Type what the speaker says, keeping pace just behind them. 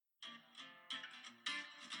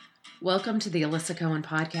Welcome to the Alyssa Cohen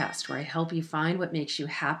podcast, where I help you find what makes you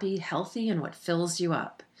happy, healthy, and what fills you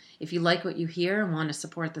up. If you like what you hear and want to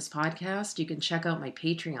support this podcast, you can check out my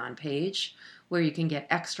Patreon page, where you can get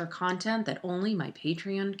extra content that only my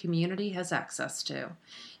Patreon community has access to.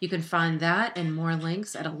 You can find that and more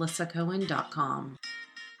links at alyssacohen.com.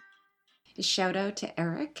 A shout out to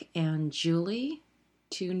Eric and Julie,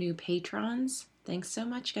 2 new patrons. Thanks so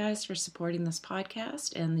much, guys, for supporting this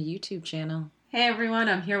podcast and the YouTube channel. Hey everyone,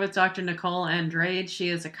 I'm here with Dr. Nicole Andrade. She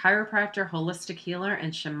is a chiropractor, holistic healer,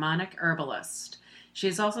 and shamanic herbalist. She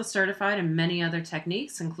is also certified in many other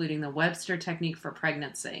techniques, including the Webster technique for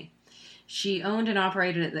pregnancy. She owned and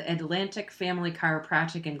operated the Atlantic Family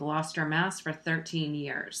Chiropractic in Gloucester, Mass. For 13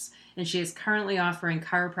 years. And she is currently offering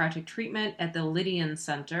chiropractic treatment at the Lydian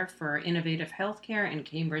Center for Innovative Healthcare in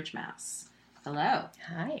Cambridge, Mass. Hello.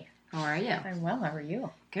 Hi. How are you? I'm well. How are you?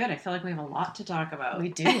 Good. I feel like we have a lot to talk about. We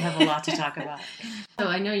do have a lot to talk about. So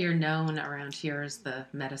I know you're known around here as the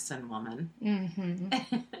medicine woman.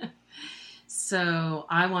 Mm-hmm. So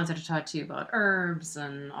I wanted to talk to you about herbs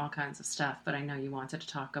and all kinds of stuff, but I know you wanted to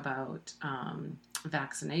talk about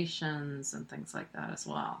vaccinations and things like that as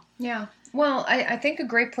well. Yeah. Well, I think a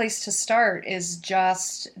great place to start is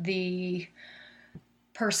just the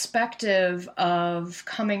perspective of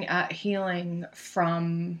coming at healing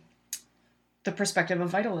from the perspective of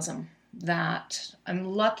vitalism. That I'm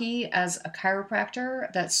lucky as a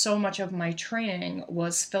chiropractor that so much of my training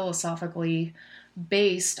was philosophically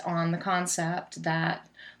based on the concept that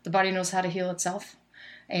the body knows how to heal itself,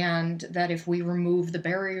 and that if we remove the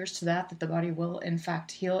barriers to that the body will in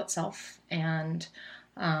fact heal itself. And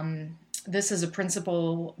this is a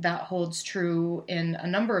principle that holds true in a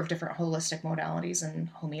number of different holistic modalities, in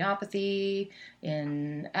homeopathy,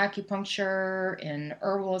 in acupuncture, in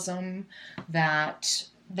herbalism, that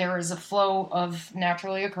there is a flow of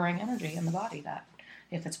naturally occurring energy in the body, that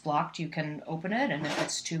if it's blocked, you can open it, and if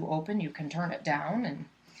it's too open, you can turn it down. And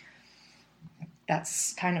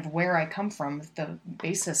that's kind of where I come from, the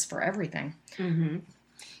basis for everything. Mm-hmm.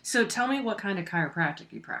 So tell me what kind of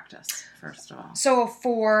chiropractic you practice, first of all. So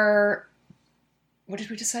for, what did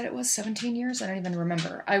we decide it was, 17 years? I don't even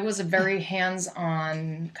remember. I was a very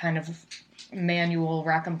hands-on kind of manual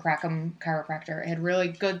rack'em crack'em chiropractor. I had really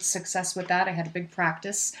good success with that. I had a big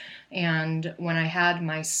practice. And when I had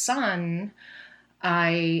my son,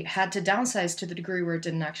 I had to downsize to the degree where it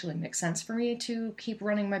didn't actually make sense for me to keep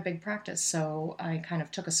running my big practice. So I kind of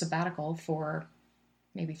took a sabbatical for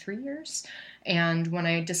maybe 3 years. And when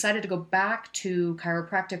I decided to go back to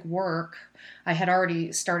chiropractic work, I had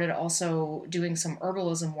already started also doing some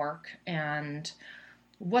herbalism work and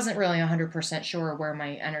wasn't really 100% sure where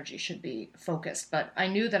my energy should be focused. But I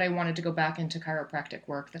knew that I wanted to go back into chiropractic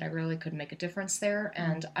work, that I really could make a difference there.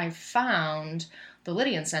 And I found the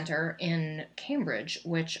Lydian Center in Cambridge,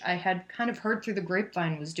 which I had kind of heard through the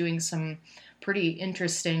grapevine was doing some pretty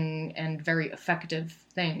interesting and very effective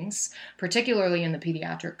things, particularly in the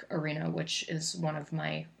pediatric arena, which is one of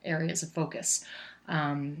my areas of focus.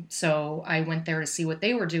 So I went there to see what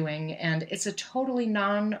they were doing, and it's a totally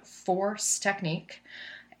non-force technique,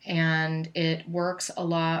 and it works a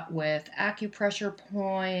lot with acupressure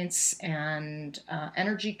points and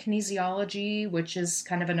energy kinesiology, which is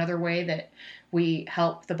kind of another way that we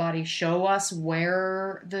help the body show us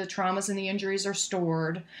where the traumas and the injuries are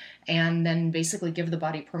stored, and then basically give the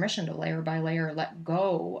body permission to layer by layer let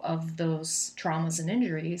go of those traumas and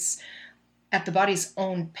injuries at the body's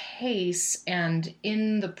own pace and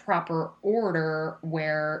in the proper order,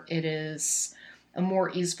 where it is a more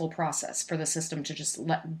easeful process for the system to just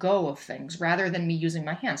let go of things, rather than me using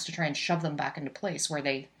my hands to try and shove them back into place where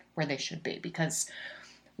they should be. Because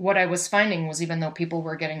what I was finding was, even though people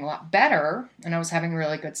were getting a lot better and I was having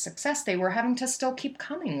really good success, they were having to still keep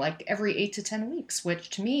coming like every 8 to 10 weeks, which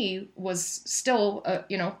to me was still,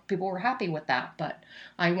 people were happy with that, but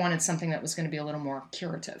I wanted something that was going to be a little more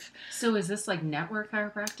curative. So is this like network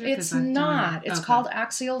chiropractic? It's not. It's called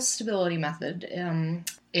Axial Stability Method.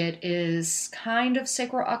 It is kind of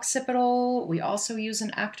sacro-occipital. We also use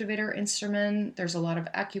an activator instrument. There's a lot of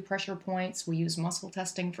acupressure points. We use muscle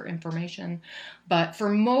testing for information. But for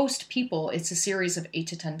most people, it's a series of 8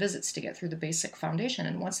 to 10 visits to get through the basic foundation.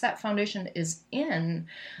 And once that foundation is in,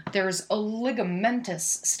 there's a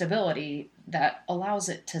ligamentous stability that allows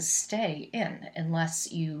it to stay in, unless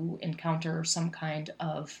you encounter some kind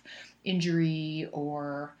of injury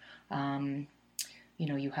or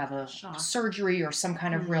you have a surgery or some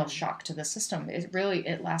kind of real shock to the system.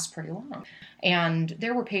 It lasts pretty long. And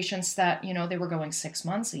there were patients that, they were going 6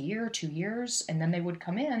 months, a year, 2 years, and then they would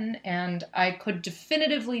come in and I could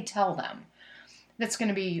definitively tell them that's going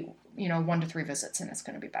to be, 1 to 3 visits and it's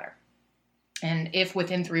going to be better. And if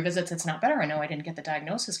within 3 visits it's not better, I know I didn't get the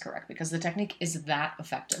diagnosis correct, because the technique is that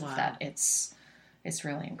effective. Wow. That it's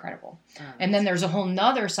really incredible. Oh, And then there's a whole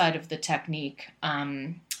nother side of the technique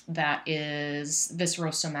that is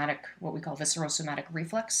viscerosomatic, what we call viscerosomatic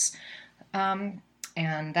reflex.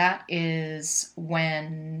 And that is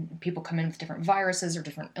when people come in with different viruses or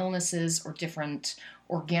different illnesses or different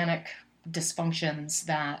organic dysfunctions,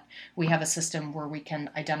 that we have a system where we can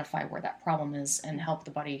identify where that problem is and help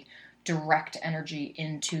the body direct energy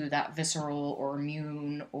into that visceral or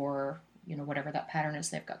immune or whatever that pattern is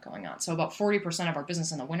they've got going on. So about 40% of our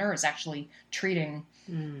business in the winter is actually treating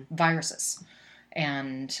viruses.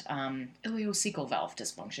 And ileocecal valve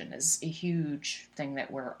dysfunction is a huge thing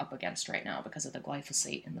that we're up against right now because of the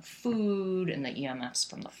glyphosate in the food and the EMFs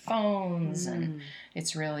from the phones. And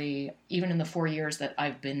it's really, even in the 4 years that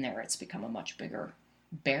I've been there, it's become a much bigger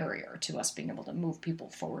barrier to us being able to move people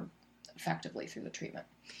forward effectively through the treatment.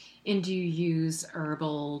 And do you use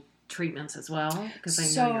herbal treatments as well? Because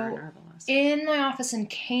I know you're an herbalist. In my office in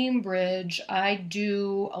Cambridge, I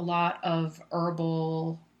do a lot of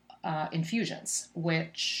herbal infusions,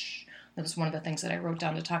 which that was one of the things that I wrote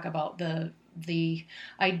down to talk about the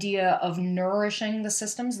idea of nourishing the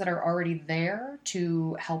systems that are already there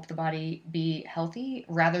to help the body be healthy,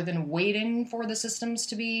 rather than waiting for the systems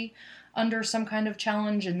to be under some kind of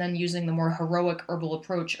challenge and then using the more heroic herbal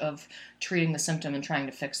approach of treating the symptom and trying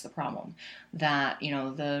to fix the problem. That,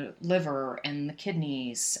 the liver and the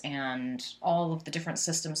kidneys and all of the different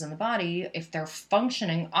systems in the body, if they're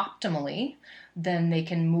functioning optimally, then they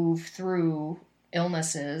can move through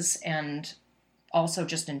illnesses, and also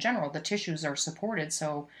just in general, the tissues are supported,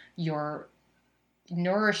 so you're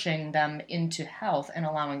nourishing them into health and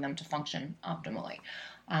allowing them to function optimally.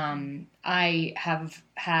 I have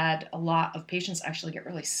had a lot of patients actually get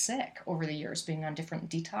really sick over the years, being on different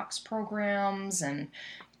detox programs and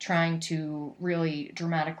trying to really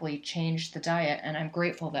dramatically change the diet. And I'm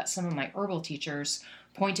grateful that some of my herbal teachers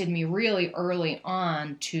pointed me really early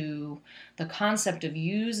on to the concept of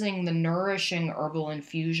using the nourishing herbal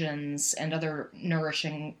infusions and other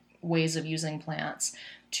nourishing ways of using plants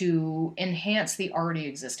to enhance the already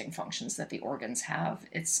existing functions that the organs have.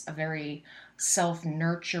 It's a very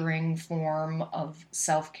self-nurturing form of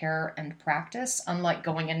self-care and practice, unlike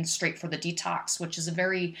going in straight for the detox, which is a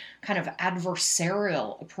very kind of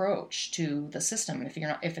adversarial approach to the system.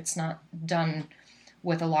 If it's not done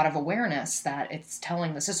with a lot of awareness that it's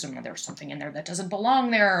telling the system that there's something in there that doesn't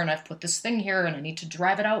belong there, and I've put this thing here and I need to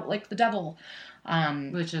drive it out like the devil.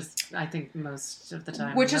 Which is, I think, most of the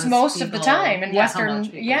time. Most of the time in Western,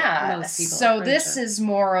 So this it. is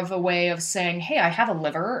more of a way of saying, hey, I have a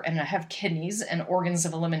liver and I have kidneys and organs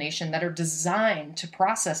of elimination that are designed to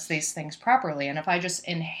process these things properly. And if I just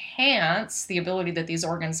enhance the ability that these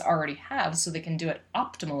organs already have so they can do it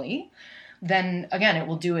optimally, then again, it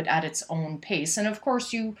will do it at its own pace. And of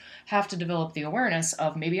course, you have to develop the awareness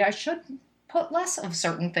of maybe I should put less of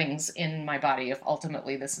certain things in my body if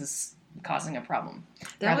ultimately this is causing a problem.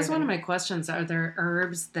 That was one of my questions. Are there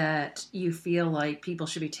herbs that you feel like people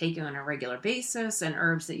should be taking on a regular basis, and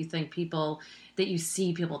herbs that you think that you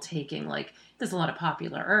see people taking? Like, there's a lot of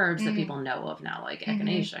popular herbs that people know of now, like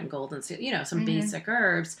echinacea and golden seal, some basic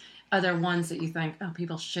herbs. Are there ones that you think,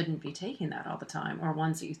 people shouldn't be taking that all the time, or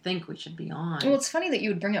ones that you think we should be on? Well, it's funny that you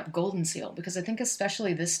would bring up golden seal, because I think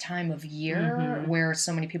especially this time of year where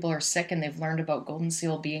so many people are sick and they've learned about golden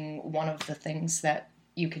seal being one of the things that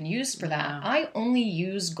you can use for that. I only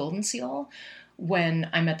use golden seal when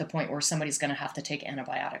I'm at the point where somebody's going to have to take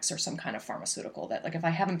antibiotics or some kind of pharmaceutical, that, like, if I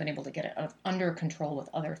haven't been able to get it under control with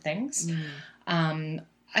other things.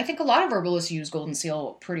 I think a lot of herbalists use golden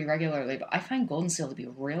seal pretty regularly, but I find golden seal to be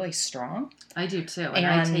really strong. I do too, and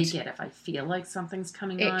I take it if I feel like something's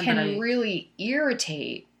coming on. It can really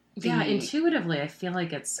irritate. Intuitively, I feel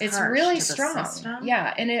like it's really strong.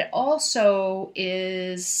 Yeah, and it also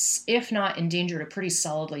is, if not endangered, a pretty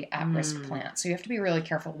solidly at-risk plant. So you have to be really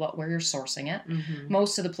careful about where you're sourcing it.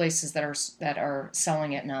 Most of the places that are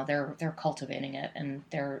selling it now, they're cultivating it and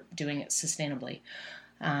they're doing it sustainably.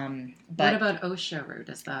 What about Osha root?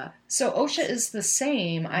 Is that? So Osha is the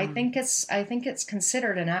same. I think it's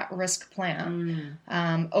considered an at-risk plant.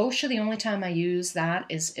 Osha, the only time I use that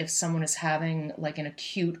is if someone is having like an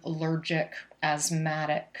acute allergic,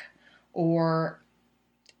 asthmatic, or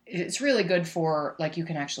it's really good for, like, you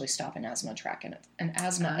can actually stop an asthma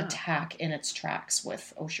attack in its tracks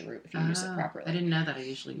with Osha root if you use it properly. I didn't know that. I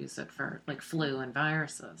usually use it for like flu and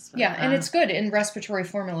viruses. But, and it's good in respiratory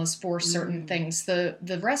formulas for certain things.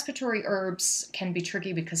 The respiratory herbs can be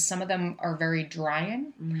tricky because some of them are very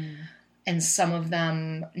drying, and some of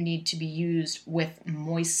them need to be used with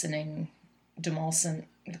moistening demulcent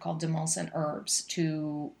they're called demulcent herbs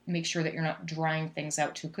to make sure that you're not drying things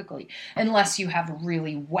out too quickly, unless you have a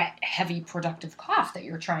really wet, heavy, productive cough that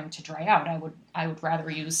you're trying to dry out. I would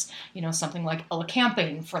rather use something like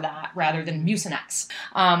elecampane for that rather than Mucinex.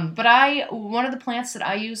 But one of the plants that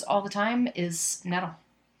I use all the time is nettle.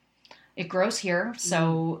 It grows here,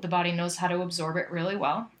 so the body knows how to absorb it really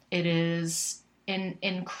well. It is an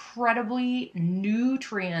incredibly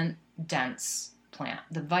nutrient dense plant.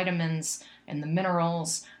 The vitamins and the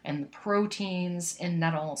minerals and the proteins in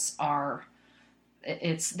nettles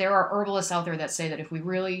there are herbalists out there that say that if we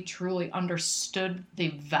really truly understood the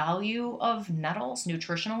value of nettles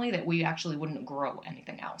nutritionally, that we actually wouldn't grow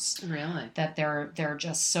anything else. Really? That they're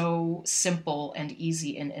just so simple and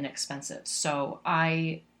easy and inexpensive. So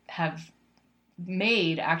I have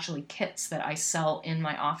made actually kits that I sell in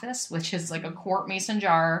my office, which is like a quart mason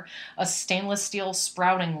jar, a stainless steel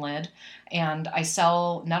sprouting lid, and I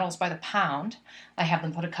sell nettles by the pound. I have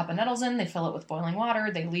them put a cup of nettles in, they fill it with boiling water,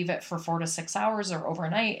 they leave it for 4 to 6 hours or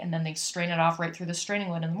overnight, and then they strain it off right through the straining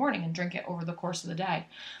lid in the morning and drink it over the course of the day.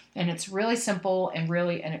 And it's really simple and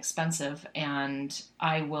really inexpensive, and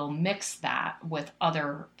I will mix that with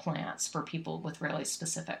other plants for people with really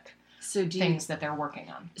specific things that they're working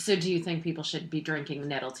on. So do you think people should be drinking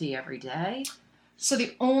nettle tea every day? So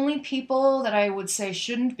the only people that I would say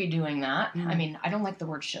shouldn't be doing that, I mean, I don't like the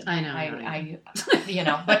word should. I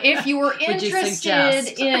know. But if you were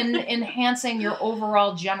interested in enhancing your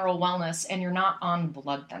overall general wellness and you're not on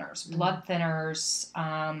blood thinners, blood thinners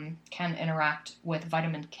can interact with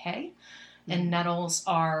vitamin K, and nettles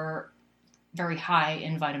are very high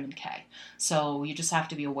in vitamin K. So you just have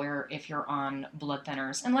to be aware if you're on blood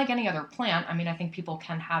thinners. And like any other plant, I mean, I think people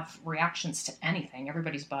can have reactions to anything.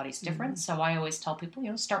 Everybody's body's different. So I always tell people,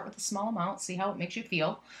 start with a small amount, see how it makes you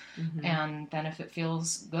feel. And then if it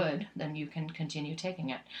feels good, then you can continue taking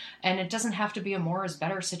it. And it doesn't have to be a more is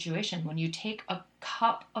better situation. When you take a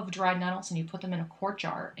cup of dried nettles and you put them in a quart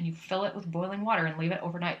jar and you fill it with boiling water and leave it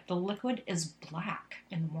overnight, the liquid is black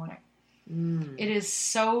in the morning. It is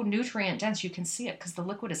so nutrient dense, you can see it because the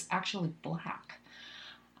liquid is actually black.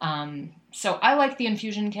 So I like the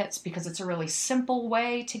infusion kits because it's a really simple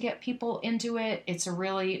way to get people into it. It's a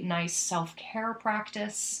really nice self-care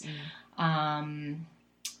practice.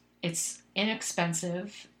 It's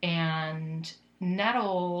inexpensive, and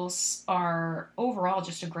nettles are overall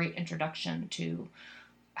just a great introduction to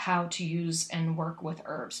how to use and work with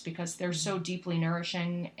herbs because they're so deeply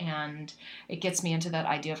nourishing, and it gets me into that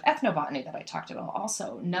idea of ethnobotany that I talked about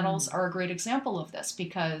also. Nettles are a great example of this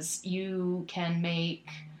because you can make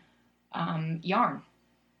yarn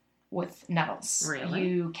with nettles. Really?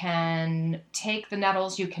 You can take the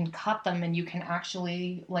nettles, you can cut them, and you can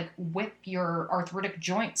actually whip your arthritic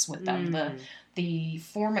joints with them. The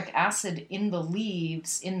formic acid in the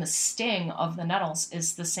leaves, in the sting of the nettles,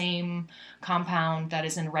 is the same compound that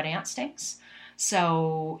is in red ant stings.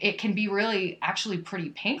 So it can be really actually pretty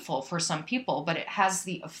painful for some people, but it has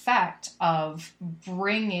the effect of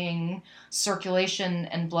bringing circulation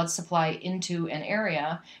and blood supply into an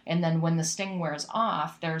area. And then when the sting wears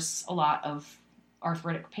off, there's a lot of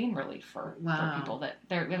arthritic pain relief for people that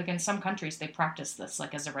they're in some countries they practice this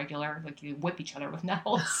as a regular, you whip each other with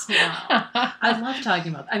nettles. Wow. I love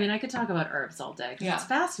talking about, I could talk about herbs all day because it's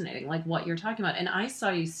fascinating what you're talking about. And I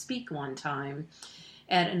saw you speak one time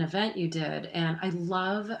at an event you did, and I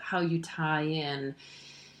love how you tie in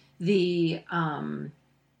the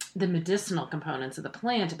medicinal components of the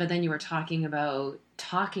plant, but then you were talking about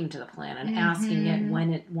talking to the plant and asking it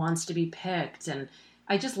when it wants to be picked, and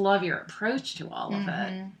I just love your approach to all of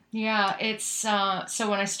it. Yeah, it's so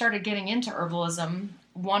when I started getting into herbalism,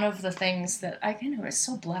 one of the things that I was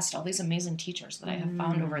so blessed, all these amazing teachers that I have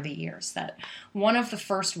found over the years, that one of the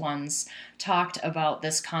first ones talked about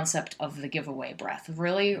this concept of the giveaway breath,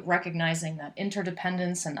 really recognizing that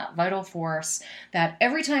interdependence and that vital force, that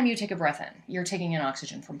every time you take a breath in, you're taking in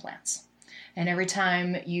oxygen from plants. And every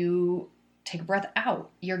time you take a breath out,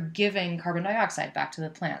 you're giving carbon dioxide back to the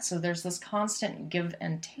plant. So there's this constant give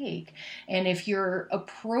and take. And if you're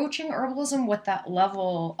approaching herbalism with that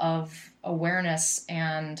level of awareness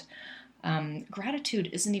and gratitude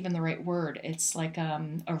isn't even the right word. It's like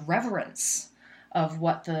a reverence of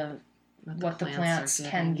what the plants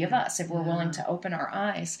can give us if we're willing to open our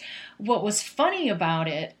eyes. What was funny about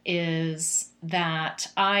it is that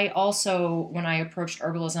I also, when I approached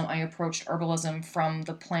herbalism from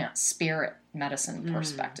the plant spirit medicine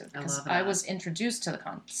perspective, because I was introduced to the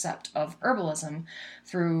concept of herbalism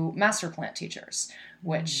through master plant teachers,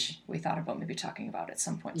 which we thought about maybe talking about at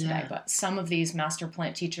some point today. But some of these master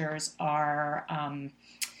plant teachers are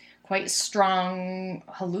quite strong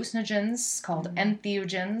hallucinogens called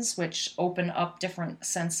entheogens, which open up different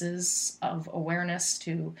senses of awareness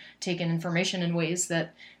to take in information in ways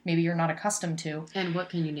that maybe you're not accustomed to. And what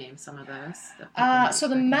can you name some of those? So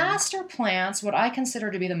the master plants, what I consider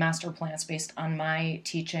to be the master plants based on my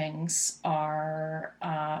teachings, are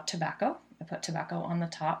tobacco. I put tobacco on the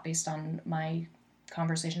top based on my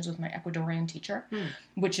conversations with my Ecuadorian teacher,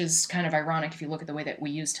 which is kind of ironic if you look at the way that we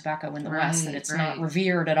use tobacco in the West, that it's not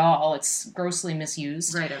revered at all. It's grossly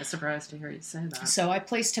misused. Right, I was surprised to hear you say that. So I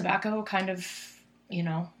placed tobacco kind of,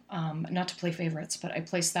 not to play favorites, but I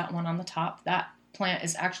placed that one on the top. That plant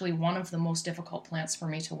is actually one of the most difficult plants for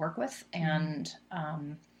me to work with, and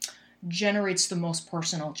generates the most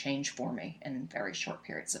personal change for me in very short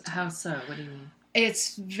periods of time. How so? What do you mean?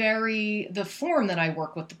 It's the form that I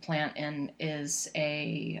work with the plant in is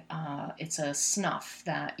it's a snuff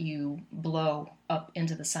that you blow up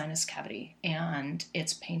into the sinus cavity, and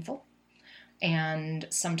it's painful and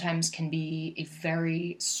sometimes can be a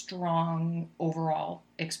very strong overall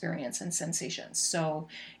experience and sensation. So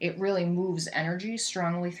it really moves energy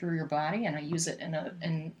strongly through your body, and I use it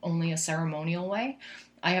in only a ceremonial way.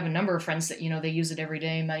 I have a number of friends that, they use it every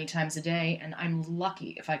day, many times a day, and I'm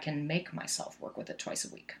lucky if I can make myself work with it twice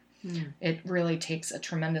a week. It really takes a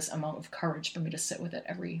tremendous amount of courage for me to sit with it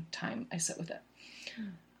every time I sit with it.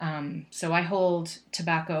 So I hold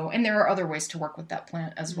tobacco, and there are other ways to work with that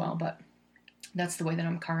plant as well, but that's the way that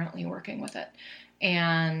I'm currently working with it.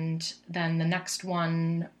 And then the next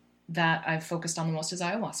one that I've focused on the most is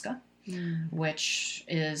ayahuasca, which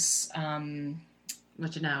is...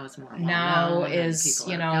 which now is more now is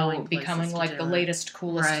becoming like the latest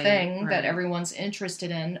coolest thing that everyone's interested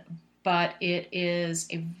in, but it is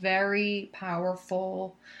a very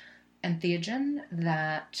powerful entheogen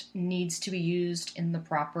that needs to be used in the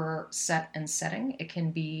proper set and setting. It can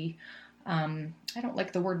be I don't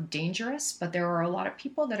like the word dangerous, but there are a lot of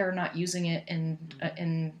people that are not using it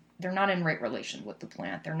in they're not in right relation with the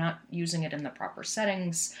plant. They're not using it in the proper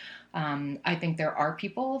settings. I think there are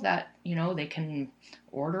people that, they can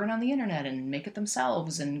order it on the internet and make it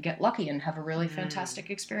themselves and get lucky and have a really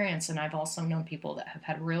fantastic experience. And I've also known people that have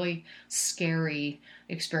had really scary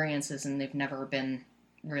experiences and they've never been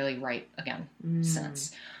really right again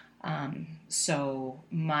since. So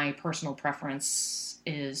my personal preference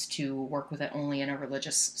is to work with it only in a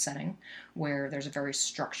religious setting where there's a very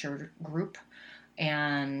structured group.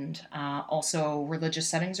 And also religious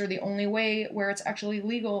settings are the only way where it's actually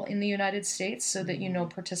legal in the United States, so that,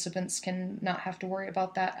 participants can not have to worry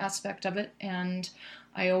about that aspect of it. And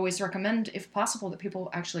I always recommend, if possible, that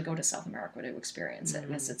people actually go to South America to experience it,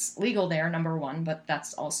 because it's legal there, number one, but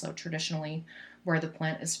that's also traditionally where the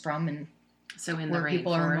plant is from, and so in where the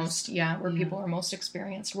people are rainforest. people are most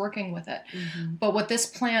experienced working with it. But what this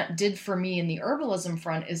plant did for me in the herbalism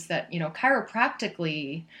front is that,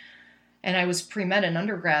 chiropractically, and I was pre-med in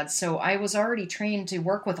undergrad, so I was already trained to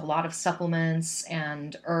work with a lot of supplements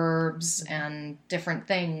and herbs and different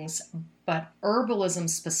things, but herbalism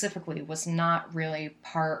specifically was not really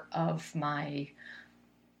part of my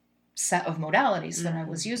set of modalities that I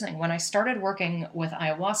was using. When I started working with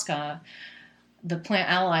ayahuasca, the plant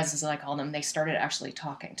allies, as I call them, they started actually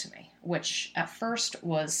talking to me, which at first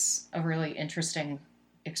was a really interesting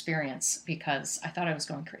experience because I thought I was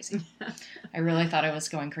going crazy. I really thought I was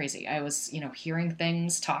going crazy. I was, hearing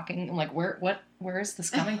things, talking, like, where is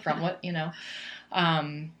this coming from?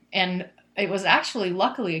 And it was actually,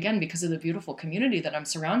 luckily, again, because of the beautiful community that I'm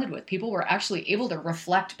surrounded with, people were actually able to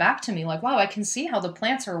reflect back to me like, wow, I can see how the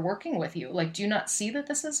plants are working with you. Like, do you not see that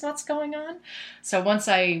this is what's going on? So once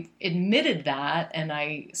I admitted that and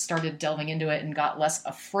I started delving into it and got less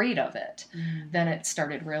afraid of it, then it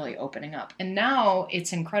started really opening up. And now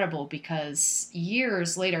it's incredible because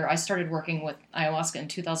years later, I started working with ayahuasca in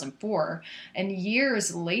 2004. And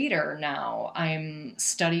years later now, I'm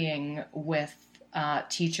studying with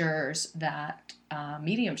teachers that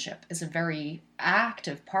mediumship is a very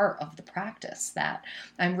active part of the practice that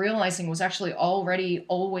I'm realizing was actually already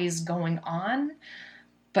always going on,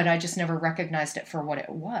 but I just never recognized it for what it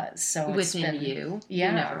was. So within you? Yeah.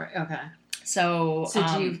 You never, okay. So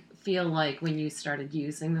do you feel like when you started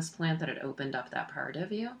using this plant that it opened up that part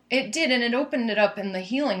of you? It did, and it opened it up in the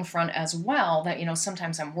healing front as well, that,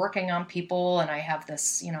 sometimes I'm working on people and I have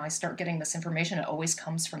this, I start getting this information. It always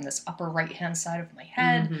comes from this upper right-hand side of my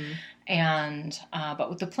head. And, but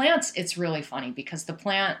with the plants, it's really funny because the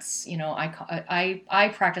plants,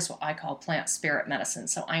 I practice what I call plant spirit medicine.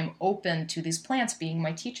 So I'm open to these plants being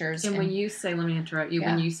my teachers. And when you say, let me interrupt you,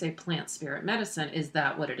 when you say plant spirit medicine, is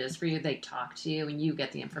that what it is for you? They talk to you and you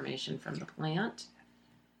get the information from the plant?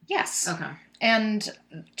 Yes. Okay. And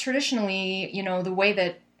traditionally, the way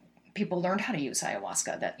that people learned how to use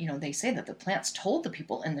ayahuasca, that, they say that the plants told the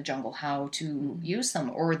people in the jungle how to use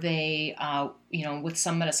them, or they, with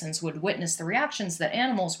some medicines would witness the reactions that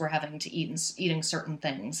animals were having to eating certain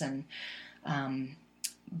things. And,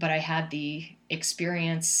 but I had the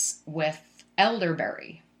experience with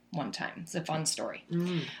elderberry one time. It's a fun story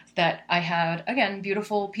that I had. Again,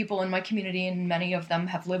 beautiful people in my community, and many of them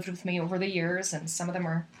have lived with me over the years, and some of them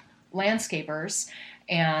are landscapers.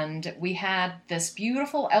 And we had this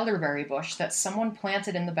beautiful elderberry bush that someone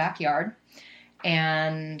planted in the backyard.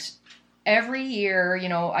 And every year,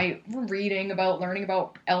 I were learning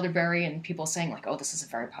about elderberry, and people saying like, oh, this is a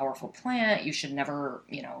very powerful plant. You should never,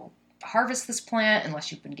 harvest this plant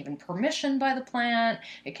unless you've been given permission by the plant.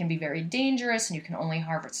 It can be very dangerous, and you can only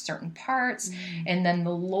harvest certain parts. And then the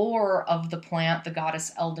lore of the plant, the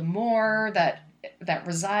goddess Eldamore, that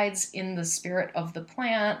resides in the spirit of the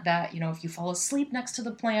plant, that, if you fall asleep next to the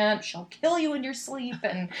plant, she'll kill you in your sleep.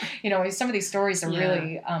 And, some of these stories are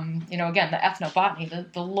really, again, the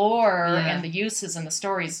ethnobotany, the lore and the uses and the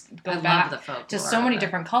stories go back to so many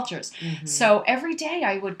different cultures. So every day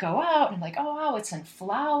I would go out and like, oh, wow, it's in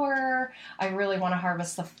flower. I really want to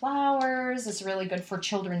harvest the flowers. It's really good for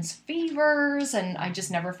children's fevers. And I just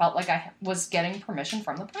never felt like I was getting permission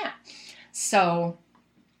from the plant. So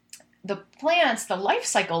the plants, the life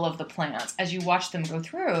cycle of the plants, as you watch them go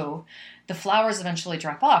through, the flowers eventually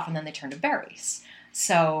drop off and then they turn to berries.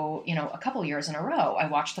 So, a couple years in a row, I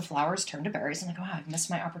watched the flowers turn to berries, and I go, wow, I've missed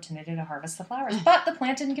my opportunity to harvest the flowers. But the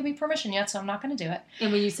plant didn't give me permission yet, so I'm not going to do it.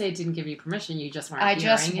 And when you say it didn't give you permission, you just weren't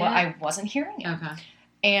hearing it? I wasn't hearing it. Okay.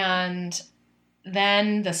 And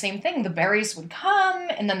then the same thing, the berries would come,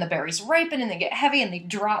 and then the berries ripen, and they get heavy, and they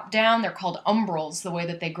drop down. They're called umbrals, the way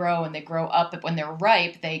that they grow, and they grow up. But when they're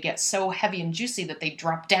ripe, they get so heavy and juicy that they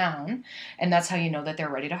drop down, and that's how you know that they're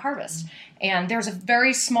ready to harvest. And there's a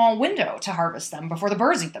very small window to harvest them before the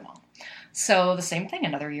birds eat them all. So the same thing,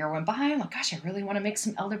 another year went by. I'm like, gosh, I really want to make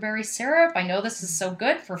some elderberry syrup. I know this is so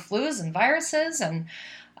good for flus and viruses, and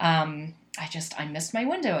I missed my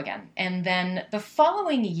window again. And then the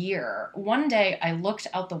following year, one day I looked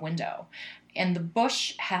out the window, and the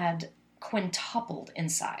bush had quintupled in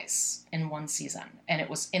size in one season. And it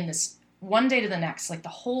was in this one day to the next, like the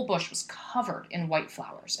whole bush was covered in white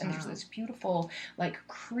flowers. And there's these beautiful, like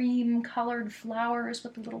cream colored flowers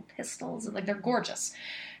with the little pistils, and like they're gorgeous.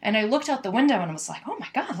 And I looked out the window and I was like, oh my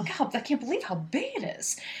God, I can't believe how big it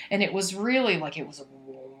is. And it was really like, it was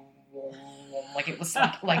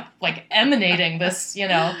like emanating this,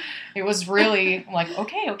 it was really like,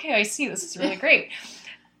 okay, I see, this is really great.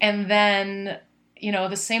 And then,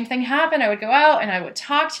 the same thing happened. I would go out and I would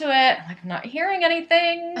talk to it. I'm not hearing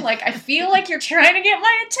anything. Like, I feel like you're trying to get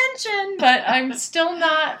my attention, but I'm still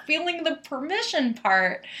not feeling the permission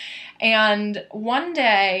part. And one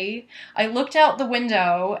day I looked out the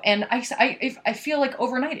window, and I feel like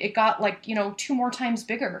overnight it got 2 more times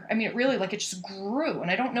bigger. I mean, it really, it just grew.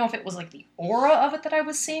 And I don't know if it was the aura of it that I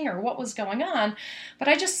was seeing or what was going on, but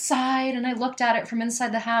I just sighed and I looked at it from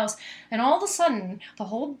inside the house, and all of a sudden the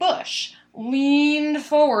whole bush leaned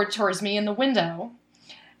forward towards me in the window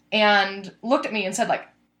and looked at me and said,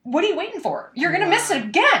 what are you waiting for? You're going to miss it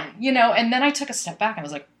again, And then I took a step back and I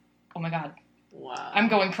was like, oh my God. Wow. I'm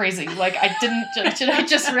going crazy. Did I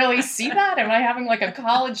just really see that? Am I having a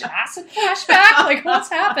college acid flashback? What's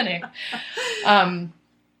happening?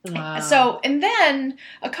 Wow. So, and then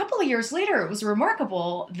a couple of years later, it was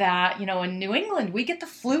remarkable that, in New England, we get the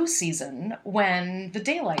flu season when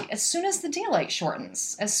as soon as the daylight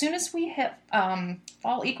shortens, as soon as we hit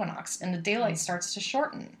fall equinox and the daylight starts to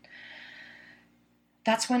shorten,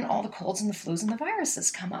 that's when all the colds and the flus and the viruses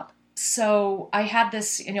come up. So I had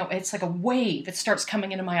this, it's like a wave. It starts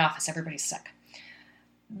coming into my office. Everybody's sick.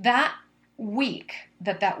 That week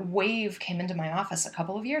that wave came into my office a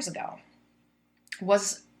couple of years ago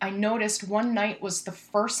I noticed one night was the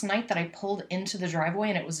first night that I pulled into the driveway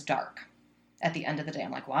and it was dark at the end of the day. I'm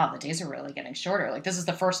like, wow, the days are really getting shorter. This is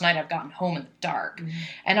the first night I've gotten home in the dark. Mm-hmm.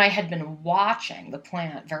 And I had been watching the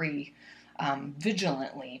plant very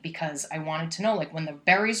vigilantly because I wanted to know, when the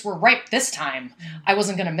berries were ripe this time, I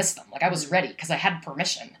wasn't going to miss them. I was ready because I had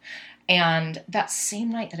permission. And that same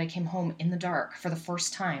night that I came home in the dark for the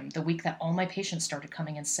first time, the week that all my patients started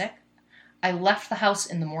coming in sick, I left the house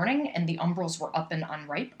in the morning and the umbrals were up and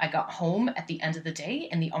unripe. I got home at the end of the day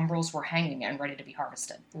and the umbrals were hanging and ready to be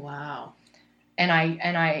harvested. Wow. And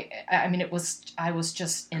I was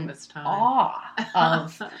just in awe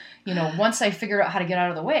of, once I figured out how to get out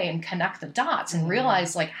of the way and connect the dots and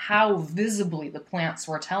realize how visibly the plants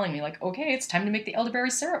were telling me okay, it's time to make the elderberry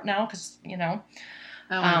syrup now. 'Cause,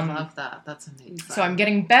 Oh, I love that. That's amazing. So I'm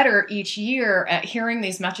getting better each year at hearing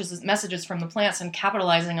these messages from the plants and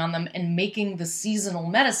capitalizing on them and making the seasonal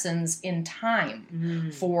medicines in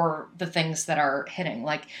time for the things that are hitting.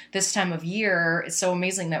 Like this time of year, it's so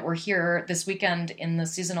amazing that we're here this weekend. In the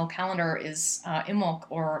seasonal calendar is Imbolc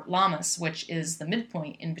or Lammas, which is the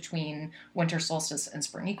midpoint in between winter solstice and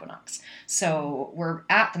spring equinox. So we're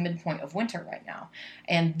at the midpoint of winter right now.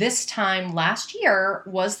 And this time last year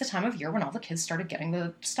was the time of year when all the kids started getting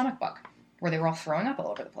the stomach bug, where they were all throwing up all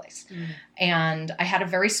over the place. And I had a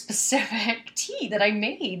very specific tea that I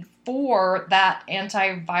made for that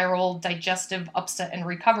antiviral digestive upset and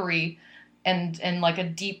recovery, and like a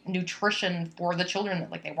deep nutrition for the children, that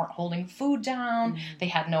like they weren't holding food down, they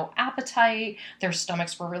had no appetite, their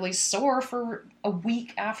stomachs were really sore for a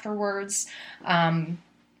week afterwards.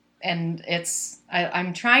 And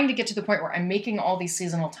I'm trying to get to the point where I'm making all these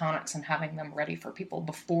seasonal tonics and having them ready for people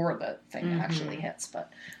before the thing actually hits.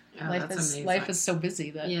 But life is so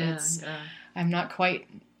busy that I'm not quite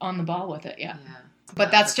on the ball with it yet. Yeah. But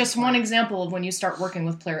that's just one example of when you start working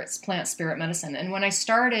with plant spirit medicine. And when I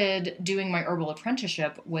started doing my herbal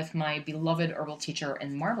apprenticeship with my beloved herbal teacher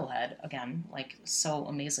in Marblehead, again, like so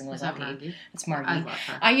amazingly lucky. It's Margie. I love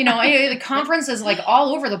her. The conference is like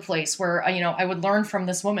all over the place where, I would learn from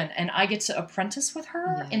this woman, and I get to apprentice with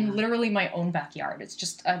her in literally my own backyard. It's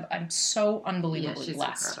just, I'm so unbelievably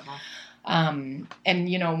blessed. Incredible. And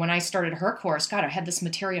when I started her course, God, I had this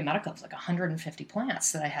materia medica of like 150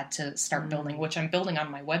 plants that I had to start building, which I'm building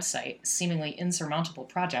on my website, seemingly insurmountable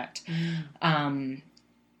project.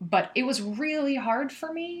 But it was really hard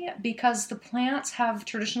for me because the plants have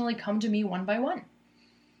traditionally come to me one by one.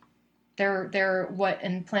 They're what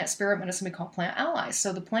in plant spirit medicine we call plant allies.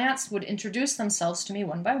 So the plants would introduce themselves to me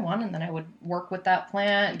one by one, and then I would work with that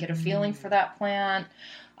plant, get a feeling for that plant,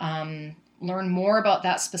 learn more about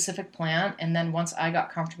that specific plant, and then once I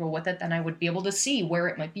got comfortable with it, then I would be able to see where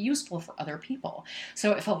it might be useful for other people.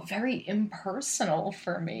 So it felt very impersonal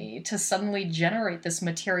for me to suddenly generate this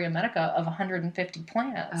materia medica of 150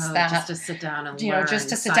 plants. Just to sit down and learn. Just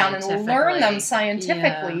to sit down and learn them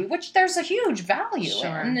scientifically, which there's a huge value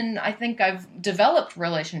in. And I think I've developed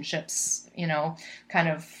relationships, kind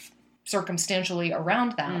of circumstantially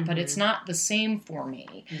around that, but it's not the same for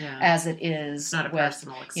me as it is with,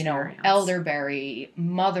 elderberry,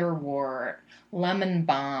 motherwort, lemon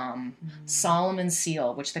balm, Solomon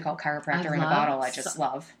seal, which they call chiropractor in a bottle. I just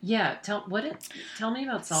love. Yeah, tell me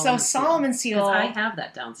about Solomon seal. So Solomon seal, I have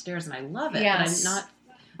that downstairs and I love it. Yes. But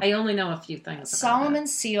I only know a few things about Solomon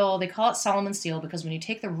seal, they call it Solomon seal because when you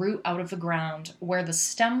take the root out of the ground, where the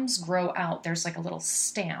stems grow out, there's like a little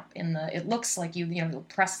stamp it looks like you'll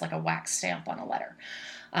press like a wax stamp on a letter.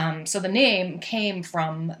 So the name came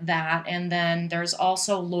from that, and then there's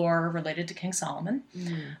also lore related to King Solomon,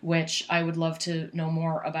 which I would love to know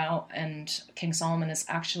more about, and King Solomon is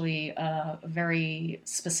actually a very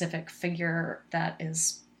specific figure that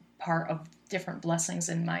is part of different blessings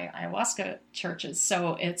in my ayahuasca churches.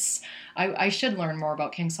 So I should learn more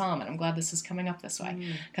about King Solomon. I'm glad this is coming up this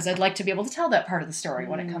way because I'd like to be able to tell that part of the story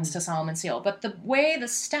when it comes to Solomon seal. But the way the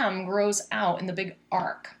stem grows out in the big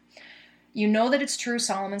arc, you know that it's true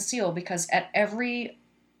Solomon seal because at every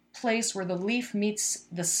place where the leaf meets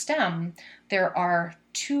the stem, there are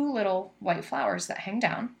two little white flowers that hang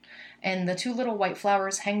down. And the two little white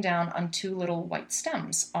flowers hang down on two little white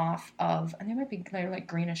stems off of, and they're like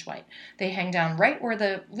greenish white. They hang down right where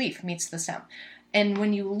the leaf meets the stem. And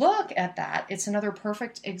when you look at that, it's another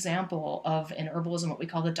perfect example of, in herbalism, what we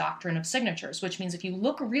call the doctrine of signatures, which means if you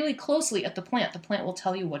look really closely at the plant will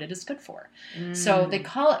tell you what it is good for. So they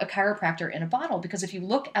call it a chiropractor in a bottle because if you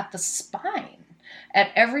look at the spine,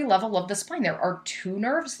 at every level of the spine, there are two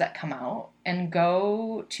nerves that come out and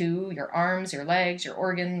go to your arms, your legs, your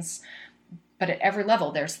organs. But at every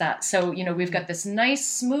level, there's that. So, we've got this nice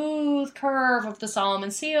smooth curve of the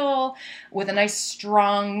Solomon seal with a nice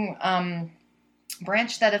strong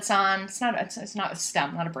branch that it's on. It's not a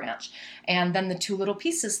stem, not a branch. And then the two little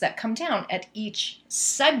pieces that come down at each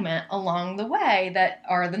segment along the way that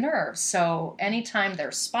are the nerves. So anytime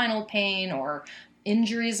there's spinal pain or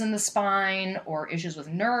injuries in the spine or issues with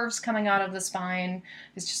nerves coming out of the spine,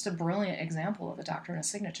 it's just a brilliant example of the doctrine of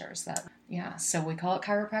signatures. So we call it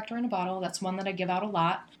chiropractor in a bottle. That's one that I give out a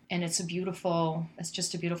lot, and it's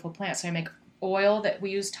just a beautiful plant. So I make oil that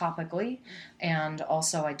we use topically, and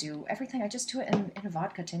also I do everything. I just do it in a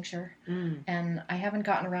vodka tincture, and I haven't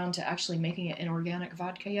gotten around to actually making it in organic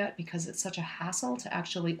vodka yet because it's such a hassle to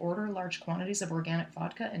actually order large quantities of organic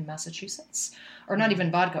vodka in Massachusetts, or not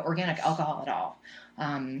even vodka, organic alcohol at all.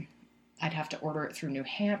 I'd have to order it through New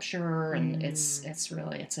Hampshire, and it's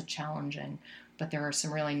a challenging, but there are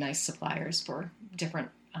some really nice suppliers for different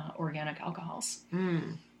organic alcohols.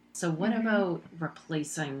 So what about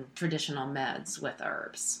replacing traditional meds with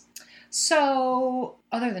herbs? So,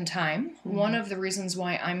 other than time, one of the reasons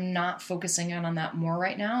why I'm not focusing in on that more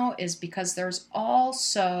right now is because there's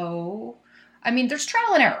also, there's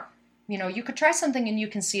trial and error. You could try something and you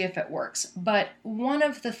can see if it works. But one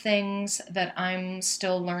of the things that I'm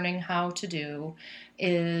still learning how to do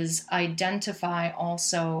is identify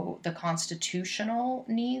also the constitutional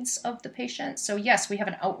needs of the patient. So yes, we have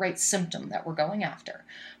an outright symptom that we're going after.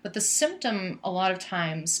 But the symptom a lot of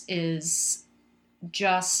times is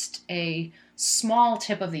just a small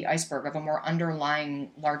tip of the iceberg of a more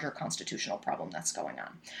underlying larger constitutional problem that's going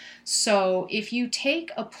on. So if you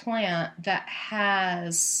take a plant that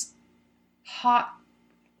has hot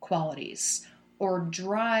qualities or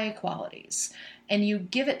dry qualities and you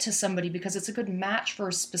give it to somebody because it's a good match for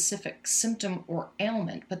a specific symptom or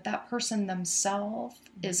ailment, but that person themselves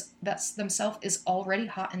is already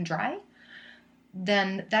hot and dry,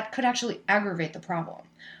 then that could actually aggravate the problem.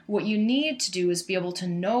 What you need to do is be able to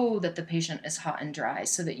know that the patient is hot and dry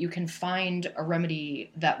so that you can find a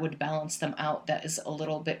remedy that would balance them out that is a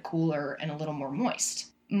little bit cooler and a little more moist.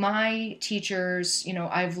 My teachers,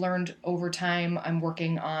 I've learned over time, I'm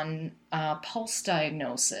working on pulse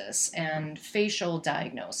diagnosis and facial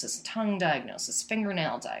diagnosis, tongue diagnosis,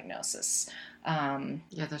 fingernail diagnosis.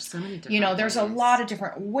 There's so many different there's ways. a lot of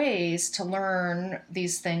different ways to learn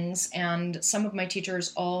these things, and some of my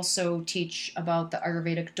teachers also teach about the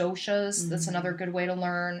Ayurvedic doshas. That's another good way to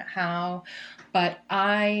learn how. But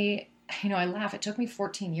I laugh. It took me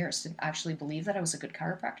 14 years to actually believe that I was a good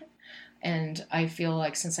chiropractor. And I feel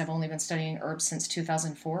like since I've only been studying herbs since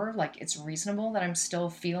 2004, like it's reasonable that I'm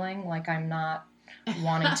still feeling like I'm not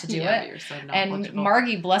wanting to do it. You're so and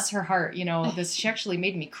Margie, bless her heart, she actually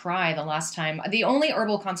made me cry the last time. The only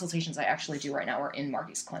herbal consultations I actually do right now are in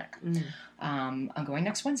Margie's clinic. I'm going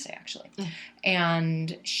next Wednesday, actually.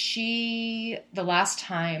 And the last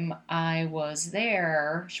time I was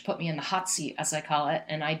there, she put me in the hot seat, as I call it,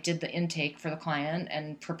 and I did the intake for the client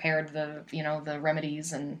and prepared the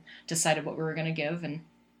remedies and decided what we were going to give, and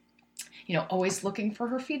always looking for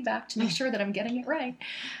her feedback to make sure that I'm getting it right.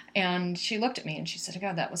 And she looked at me and she said,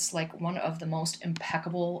 God, that was like one of the most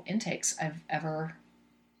impeccable intakes I've ever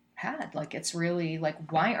had. Like, it's really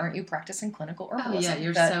like, why aren't you practicing clinical herbalism? Oh, yeah,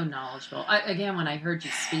 you're so knowledgeable. When I heard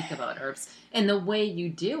you speak about herbs, and the way you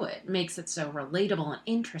do it makes it so relatable and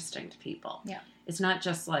interesting to people. Yeah. It's not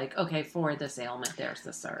just like, okay, for this ailment, there's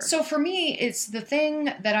this herb. So for me, it's the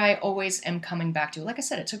thing that I always am coming back to. Like I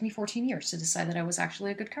said, it took me 14 years to decide that I was actually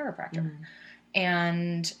a good chiropractor.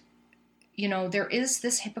 And, there is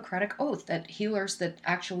this Hippocratic oath that healers that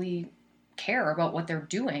actually care about what they're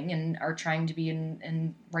doing and are trying to be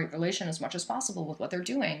in right relation as much as possible with what they're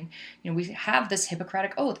doing. We have this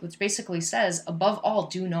Hippocratic oath, which basically says, above all,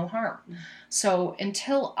 do no harm. So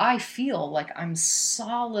until I feel like I'm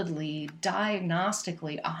solidly,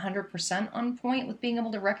 diagnostically 100% on point with being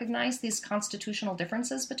able to recognize these constitutional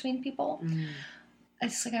differences between people,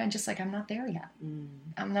 I'm not there yet.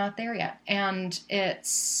 I'm not there yet. And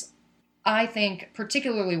I think,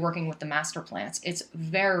 particularly working with the master plants, it's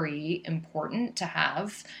very important to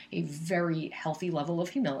have a very healthy level of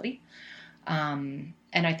humility. And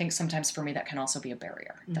I think sometimes for me that can also be a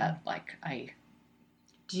barrier. Do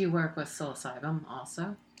you work with psilocybin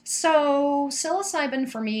also? So psilocybin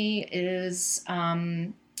for me is,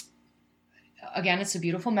 again, it's a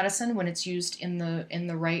beautiful medicine when it's used in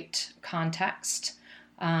the right context.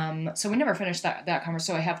 So we never finished that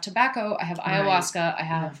conversation. So I have tobacco, I have ayahuasca, I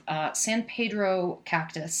have San Pedro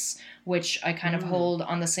cactus, which I kind of hold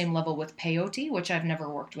on the same level with peyote, which I've never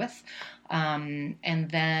worked with, and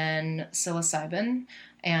then psilocybin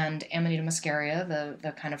and Amanita muscaria,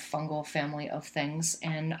 the kind of fungal family of things.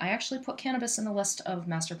 And I actually put cannabis in the list of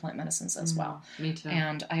master plant medicines as well. Me too.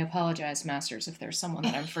 And I apologize, masters, if there's someone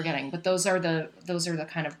that I'm forgetting, but those are the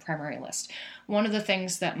kind of primary list. One of the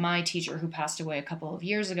things that my teacher, who passed away a couple of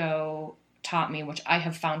years ago, taught me, which I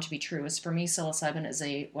have found to be true, is for me psilocybin is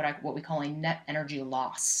what we call a net energy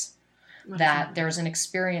loss. That there's an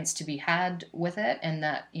experience to be had with it, and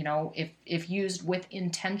that if used with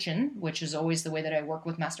intention, which is always the way that I work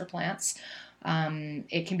with master plants,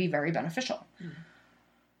 it can be very beneficial.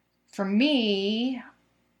 For me,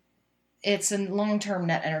 it's a long-term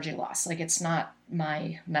net energy loss. Like, it's not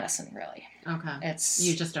my medicine, really. Okay.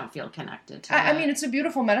 You just don't feel connected to it. I mean, it's a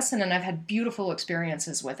beautiful medicine, and I've had beautiful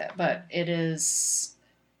experiences with it, but it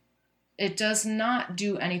does not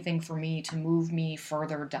do anything for me to move me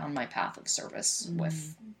further down my path of service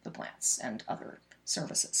with the plants and other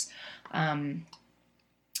services.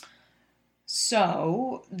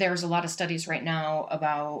 So there's a lot of studies right now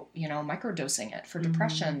about, microdosing it for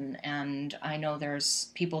depression. And I know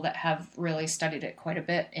there's people that have really studied it quite a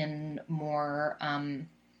bit in more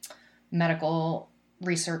medical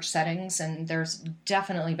research settings. And there's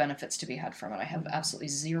definitely benefits to be had from it. I have absolutely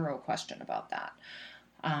zero question about that.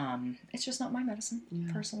 It's just not my medicine,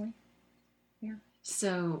 personally. Yeah.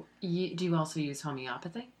 So do you also use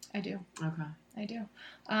homeopathy? I do. Okay. I do.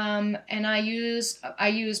 And I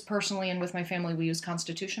use personally, and with my family, we use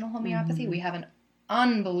constitutional homeopathy. We have an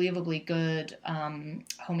unbelievably good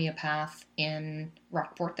homeopath in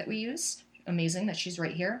Rockport that we use. Amazing that she's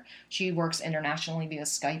right here. She works internationally via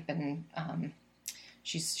Skype, and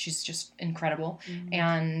she's just incredible.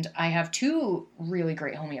 And I have 2 really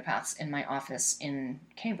great homeopaths in my office in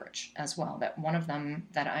Cambridge as well. That one of them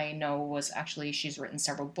that I know was actually, she's written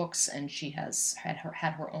several books, and she has had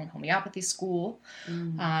her own homeopathy school.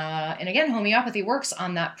 And again, homeopathy works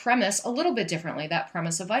on that premise a little bit differently, that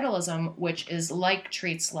premise of vitalism, which is like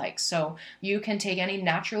treats like. So you can take any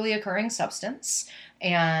naturally occurring substance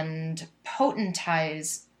and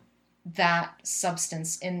potentize that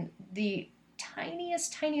substance in the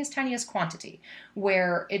tiniest quantity,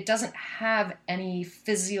 where it doesn't have any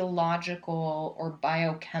physiological or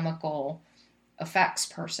biochemical effects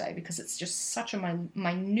per se, because it's just such a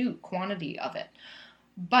minute quantity of it.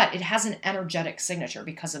 But it has an energetic signature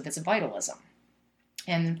because of its vitalism.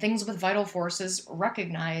 And things with vital forces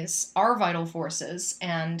recognize our vital forces,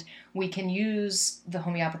 and we can use the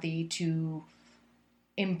homeopathy to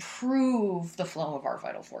improve the flow of our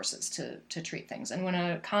vital forces to treat things. And when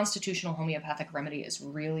a constitutional homeopathic remedy is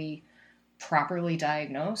really properly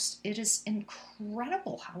diagnosed, it is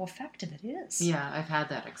incredible how effective it is. Yeah, I've had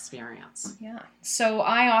that experience. Yeah. So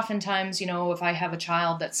I oftentimes, if I have a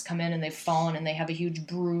child that's come in and they've fallen and they have a huge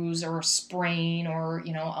bruise or a sprain, or,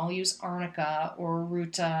 I'll use arnica or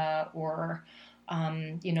ruta or,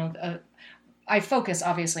 I focus,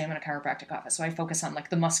 obviously I'm in a chiropractic office, so I focus on like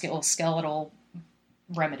the musculoskeletal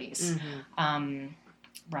remedies.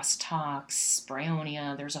 Restox,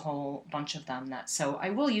 Bryonia, there's a whole bunch of them so I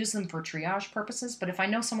will use them for triage purposes, but if I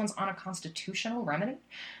know someone's on a constitutional remedy,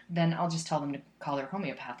 then I'll just tell them to call their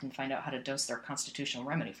homeopath and find out how to dose their constitutional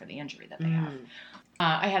remedy for the injury that they have.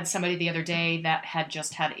 I had somebody the other day that had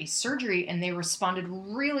just had a surgery, and they responded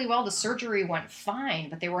really well. The surgery went fine,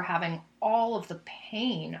 but they were having all of the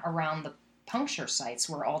pain around the puncture sites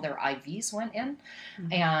where all their IVs went in.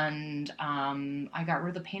 And I got rid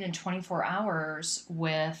of the pain in 24 hours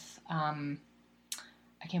with, I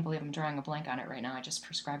can't believe I'm drawing a blank on it right now. I just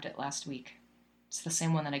prescribed it last week. It's the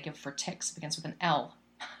same one that I give for ticks. It begins with an L.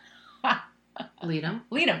 Ledum?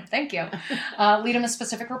 Ledum, thank you. Ledum is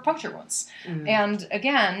specific for puncture wounds. And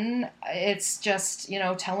again, it's just,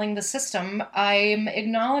 telling the system, I'm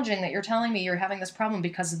acknowledging that you're telling me you're having this problem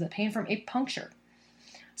because of the pain from a puncture.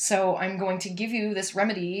 So I'm going to give you this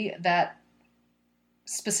remedy that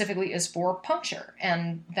specifically is for puncture.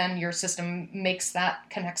 And then your system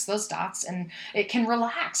connects those dots, and it can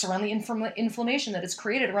relax around the inflammation that is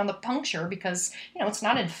created around the puncture, because, it's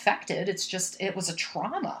not infected. It's just, it was a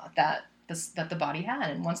trauma that the body had.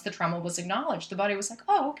 And once the trauma was acknowledged, the body was like,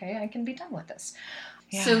 oh, okay, I can be done with this.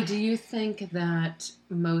 Yeah. So do you think that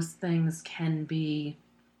most things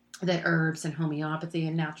that herbs and homeopathy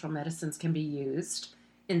and natural medicines can be used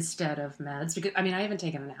instead of meds? Because I haven't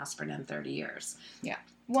taken an aspirin in 30 years. Yeah.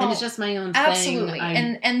 Well, and it's just my own thing. Absolutely.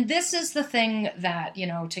 And this is the thing that,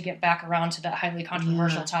 to get back around to that highly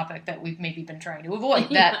controversial topic that we've maybe been trying to avoid,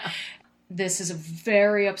 that this is a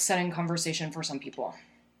very upsetting conversation for some people.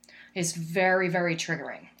 It's very, very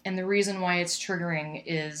triggering. And the reason why it's triggering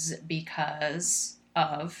is because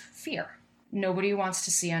of fear. Nobody wants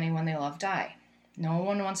to see anyone they love die. No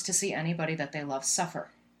one wants to see anybody that they love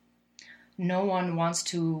suffer. No one wants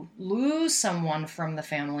to lose someone from the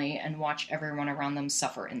family and watch everyone around them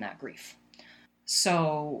suffer in that grief.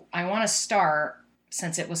 So I want to start,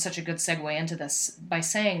 since it was such a good segue into this, by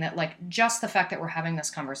saying that, just the fact that we're having this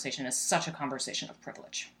conversation is such a conversation of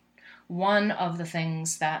privilege. One of the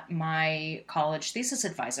things that my college thesis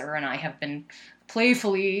advisor and I have been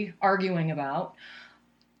playfully arguing about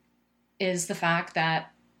is the fact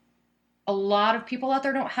that a lot of people out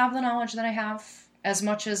there don't have the knowledge that I have. As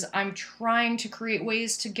much as I'm trying to create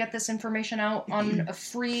ways to get this information out on a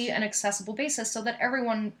free and accessible basis so that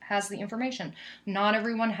everyone has the information. Not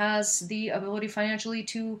everyone has the ability financially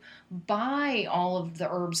to buy all of the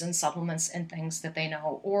herbs and supplements and things that they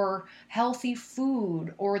know, or healthy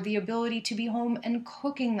food, or the ability to be home and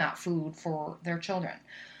cooking that food for their children.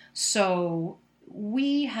 So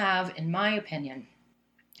we have, in my opinion,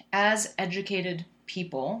 as educated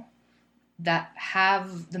people, that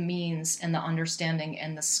have the means and the understanding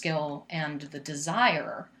and the skill and the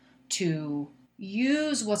desire to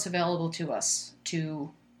use what's available to us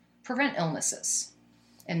to prevent illnesses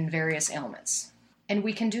and various ailments. And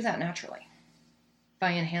we can do that naturally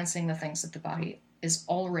by enhancing the things that the body is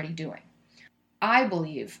already doing. I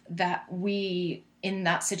believe that we, in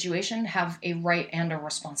that situation, have a right and a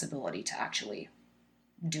responsibility to actually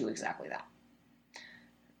do exactly that.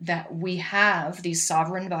 That we have these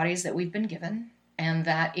sovereign bodies that we've been given, and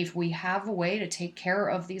that if we have a way to take care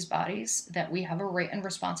of these bodies, that we have a right and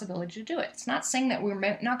responsibility to do it. It's not saying that we're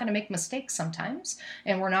not going to make mistakes sometimes,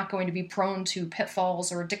 and we're not going to be prone to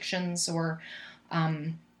pitfalls or addictions or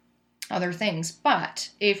other things. But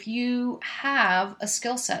if you have a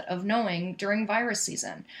skill set of knowing during virus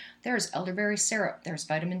season, there's elderberry syrup, there's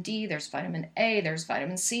vitamin D, there's vitamin A, there's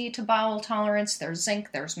vitamin C to bowel tolerance, there's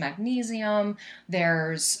zinc, there's magnesium,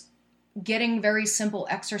 there's getting very simple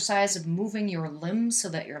exercise of moving your limbs so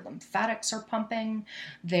that your lymphatics are pumping.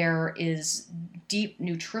 There is deep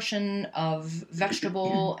nutrition of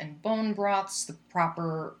vegetable and bone broths, the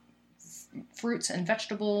proper fruits and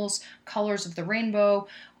vegetables, colors of the rainbow.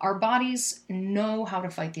 Our bodies know how to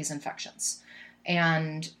fight these infections.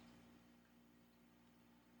 And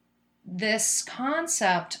this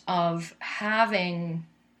concept of having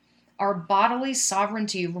our bodily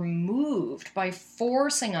sovereignty removed by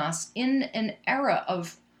forcing us in an era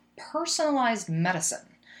of personalized medicine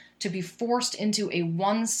to be forced into a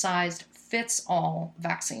one-size-fits-all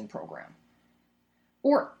vaccine program,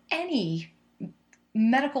 or any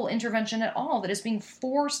medical intervention at all that is being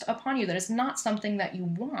forced upon you, that is not something that you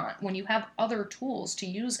want when you have other tools to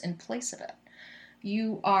use in place of it.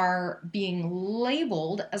 You are being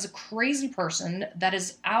labeled as a crazy person that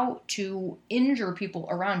is out to injure people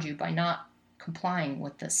around you by not complying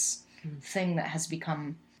with this thing that has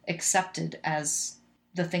become accepted as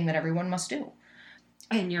the thing that everyone must do.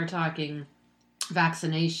 And you're talking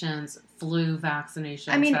vaccinations, flu vaccinations,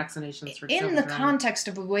 vaccinations for children. In the context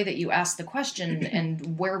of the way that you asked the question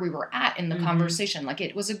and where we were at in the conversation, like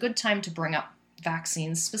it was a good time to bring up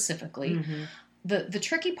vaccines specifically. Mm-hmm. The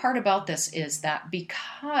tricky part about this is that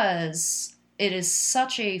because it is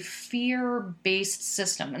such a fear-based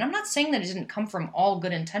system, and I'm not saying that it didn't come from all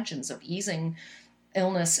good intentions of easing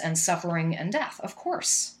illness and suffering and death. Of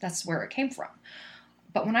course, that's where it came from.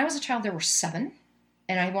 But when I was a child, there were 7.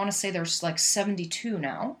 And I want to say there's like 72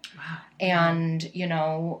 now. Wow. And, you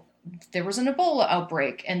know, there was an Ebola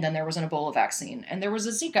outbreak, and then there was an Ebola vaccine. And there was a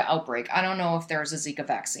Zika outbreak. I don't know if there's a Zika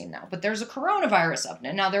vaccine now, but there's a coronavirus up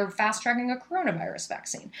now. Now they're fast-tracking a coronavirus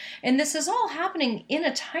vaccine. And this is all happening in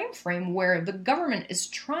a time frame where the government is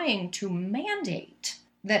trying to mandate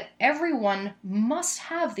that everyone must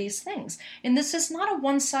have these things. And this is not a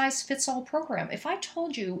one-size-fits-all program. If I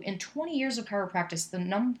told you in 20 years of chiropractic practice,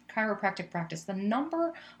 the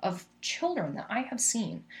number of children that I have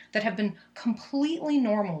seen that have been completely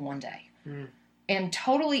normal one day and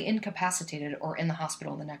totally incapacitated or in the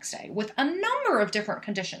hospital the next day with a number of different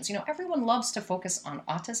conditions. You know, everyone loves to focus on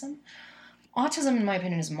autism. Autism, in my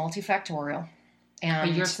opinion, is multifactorial.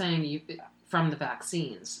 And you're saying from the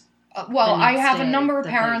vaccines. Well, I have a number of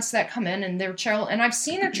parents that come in and their child, and I've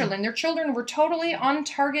seen their children. Their children were totally on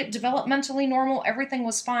target, developmentally normal. Everything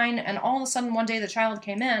was fine. And all of a sudden, one day, the child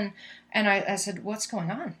came in, and I said, "What's going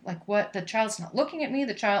on? Like, what? The child's not looking at me.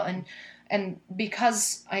 The child." And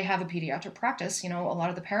because I have a pediatric practice, you know, a lot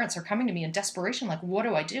of the parents are coming to me in desperation, like, "What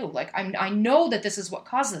do I do? Like, I know that this is what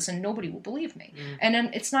caused this, and nobody will believe me." And then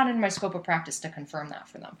it's not in my scope of practice to confirm that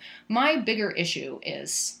for them. My bigger issue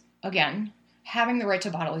is, again, having the right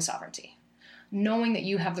to bodily sovereignty, knowing that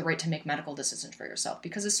you have the right to make medical decisions for yourself.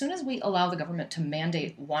 Because as soon as we allow the government to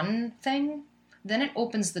mandate one thing, then it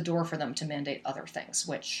opens the door for them to mandate other things,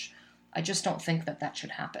 which I just don't think that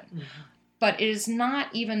should happen. Mm-hmm. But it is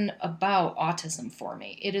not even about autism for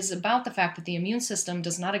me. It is about the fact that the immune system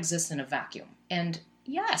does not exist in a vacuum. And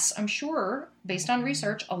yes, I'm sure, based on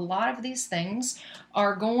research, a lot of these things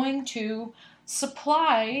are going to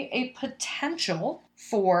supply a potential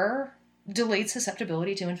for delayed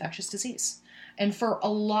susceptibility to infectious disease. And for a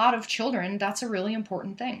lot of children, that's a really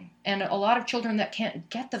important thing. And a lot of children that can't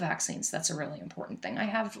get the vaccines, that's a really important thing. I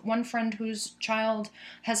have one friend whose child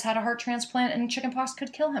has had a heart transplant and chickenpox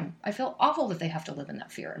could kill him. I feel awful that they have to live in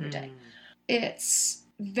that fear every day. It's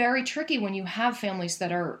very tricky when you have families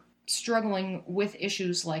that are struggling with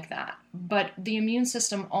issues like that. But the immune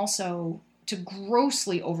system also, to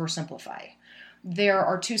grossly oversimplify, There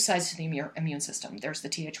are two sides to the immune system. There's the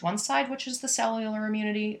Th1 side, which is the cellular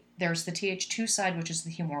immunity. There's the Th2 side, which is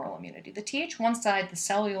the humoral immunity. The Th1 side, the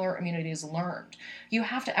cellular immunity, is learned. You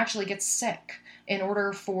have to actually get sick in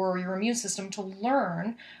order for your immune system to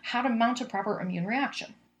learn how to mount a proper immune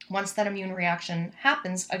reaction. Once that immune reaction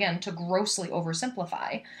happens, again, to grossly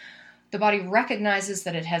oversimplify, the body recognizes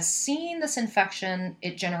that it has seen this infection,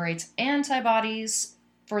 it generates antibodies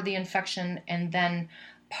for the infection, and then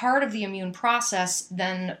part of the immune process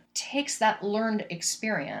then takes that learned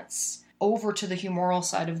experience over to the humoral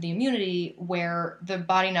side of the immunity, where the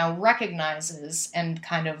body now recognizes and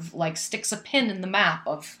kind of like sticks a pin in the map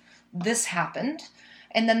of this happened.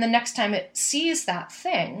 And then the next time it sees that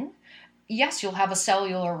thing, yes, you'll have a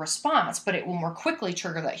cellular response, but it will more quickly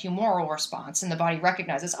trigger that humoral response. And the body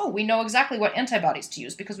recognizes, oh, we know exactly what antibodies to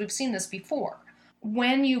use because we've seen this before.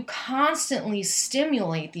 When you constantly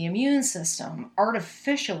stimulate the immune system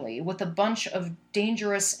artificially with a bunch of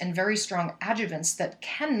dangerous and very strong adjuvants that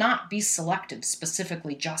cannot be selected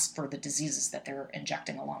specifically just for the diseases that they're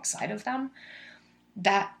injecting alongside of them,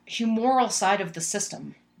 that humoral side of the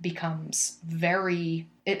system becomes very,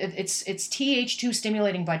 it's Th2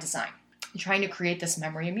 stimulating by design, trying to create this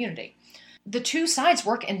memory immunity. The two sides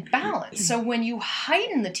work in balance. So when you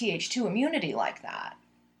heighten the Th2 immunity like that,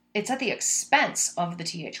 it's at the expense of the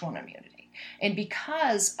Th1 immunity. And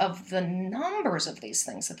because of the numbers of these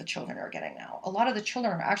things that the children are getting now, a lot of the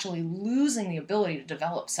children are actually losing the ability to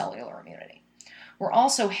develop cellular immunity. We're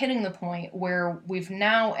also hitting the point where we've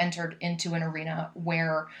now entered into an arena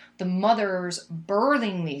where the mothers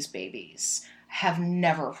birthing these babies have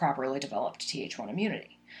never properly developed Th1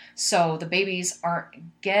 immunity. So the babies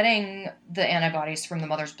aren't getting the antibodies from the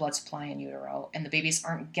mother's blood supply in utero, and the babies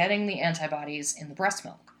aren't getting the antibodies in the breast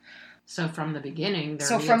milk. So from the beginning,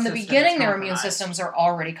 their immune systems are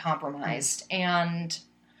already compromised. Mm-hmm. And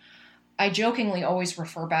I jokingly always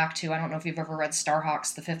refer back to, I don't know if you've ever read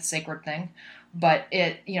Starhawk's The Fifth Sacred Thing, but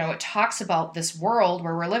it talks about this world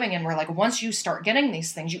where we're living in, where like once you start getting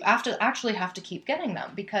these things, you have to keep getting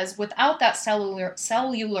them, because without that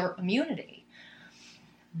cellular immunity,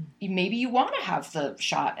 maybe you want to have the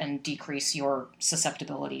shot and decrease your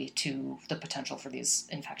susceptibility to the potential for these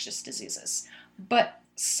infectious diseases. But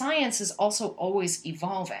science is also always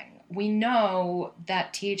evolving. We know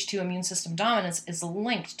that Th2 immune system dominance is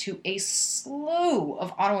linked to a slew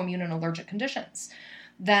of autoimmune and allergic conditions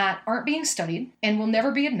that aren't being studied and will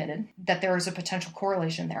never be admitted that there is a potential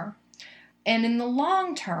correlation there. And in the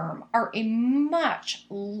long term are a much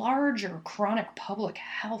larger chronic public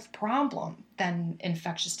health problem than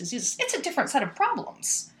infectious diseases. It's a different set of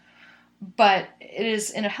problems. But it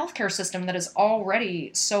is in a healthcare system that is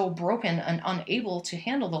already so broken and unable to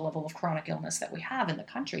handle the level of chronic illness that we have in the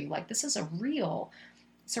country. Like, this is a real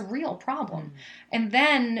problem. Mm-hmm. And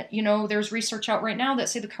then, there's research out right now that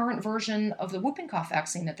say the current version of the whooping cough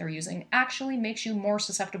vaccine that they're using actually makes you more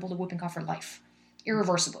susceptible to whooping cough for life,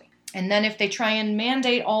 irreversibly. And then if they try and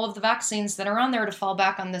mandate all of the vaccines that are on there to fall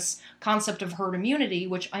back on this concept of herd immunity,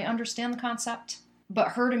 which I understand the concept,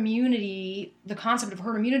 but the concept of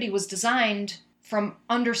herd immunity was designed from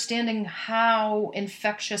understanding how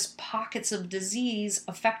infectious pockets of disease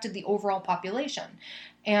affected the overall population.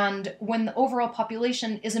 And when the overall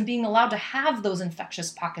population isn't being allowed to have those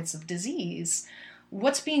infectious pockets of disease,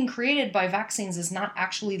 what's being created by vaccines is not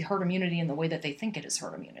actually herd immunity in the way that they think it is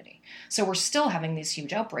herd immunity. So we're still having these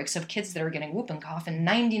huge outbreaks of kids that are getting whooping cough in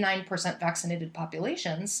 99% vaccinated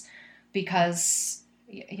populations because,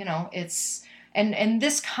 it's... And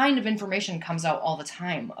this kind of information comes out all the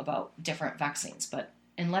time about different vaccines, but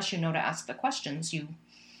unless you know to ask the questions, you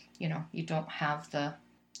don't have the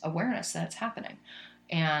awareness that it's happening.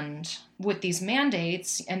 And with these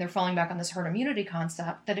mandates, and they're falling back on this herd immunity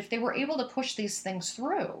concept, that if they were able to push these things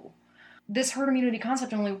through, this herd immunity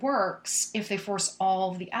concept only works if they force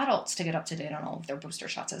all of the adults to get up to date on all of their booster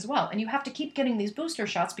shots as well. And you have to keep getting these booster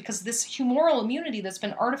shots because this humoral immunity that's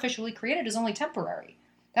been artificially created is only temporary.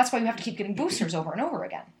 That's why you have to keep getting boosters over and over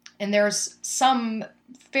again. And there's some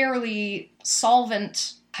fairly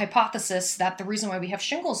solvent hypothesis that the reason why we have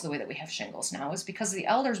shingles the way that we have shingles now is because the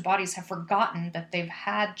elders' bodies have forgotten that they've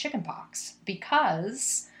had chickenpox,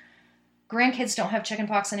 because grandkids don't have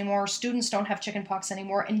chickenpox anymore, students don't have chickenpox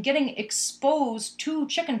anymore, and getting exposed to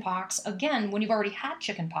chickenpox again when you've already had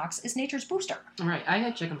chickenpox is nature's booster. Right. I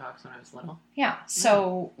had chickenpox when I was little. Yeah.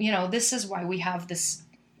 So, this is why we have this,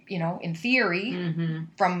 in theory, mm-hmm.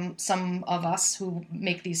 from some of us who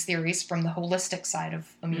make these theories from the holistic side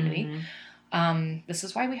of immunity, mm-hmm. This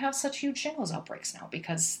is why we have such huge shingles outbreaks now,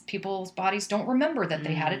 because people's bodies don't remember that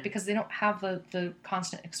they had it because they don't have the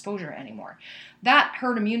constant exposure anymore. That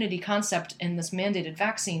herd immunity concept and this mandated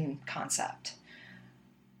vaccine concept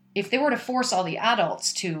if they were to force all the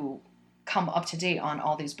adults to come up to date on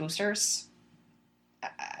all these boosters,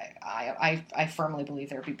 I firmly believe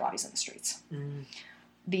there would be bodies in the streets. Mm.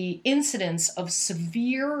 The incidence of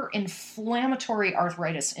severe inflammatory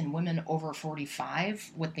arthritis in women over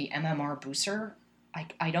 45 with the MMR booster,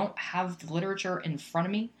 I don't have the literature in front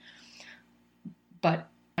of me, but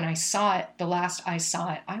when I saw it, the last I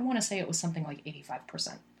saw it, I want to say it was something like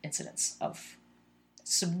 85% incidence of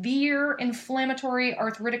severe inflammatory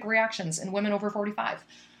arthritic reactions in women over 45.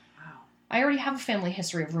 Wow. I already have a family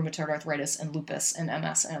history of rheumatoid arthritis and lupus and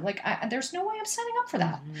MS, and there's no way I'm signing up for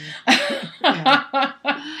that. Mm-hmm.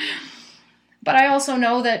 But I also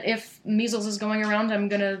know that if measles is going around, I'm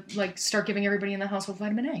gonna start giving everybody in the household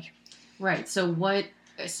vitamin A. Right. So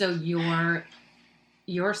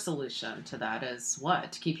your solution to that is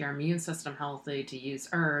what? To keep your immune system healthy, to use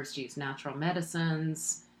herbs, to use natural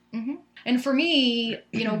medicines. Mm-hmm. And for me,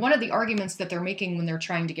 one of the arguments that they're making when they're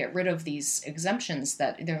trying to get rid of these exemptions,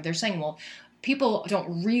 that they're saying, well, people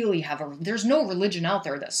don't really there's no religion out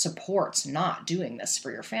there that supports not doing this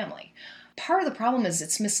for your family. Part of the problem is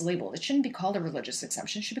it's mislabeled. It shouldn't be called a religious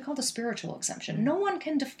exemption. It should be called a spiritual exemption. No one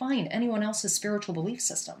can define anyone else's spiritual belief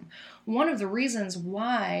system. One of the reasons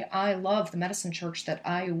why I love the medicine church that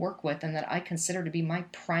I work with and that I consider to be my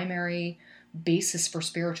primary basis for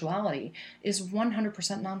spirituality is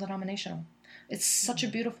 100% non-denominational. It's such a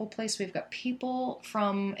beautiful place. We've got people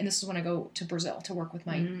from, and this is when I go to Brazil to work with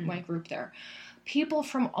my group there, people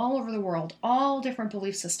from all over the world, all different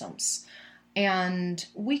belief systems. And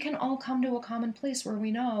we can all come to a common place where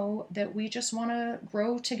we know that we just want to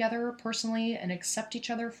grow together personally and accept each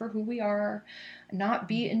other for who we are, not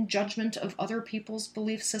be in judgment of other people's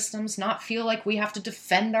belief systems, not feel like we have to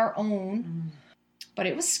defend our own. But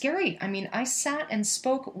it was scary. I mean, I sat and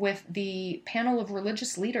spoke with the panel of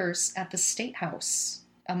religious leaders at the State House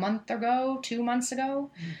a month ago, 2 months ago,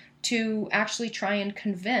 to actually try and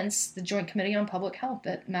convince the Joint Committee on Public Health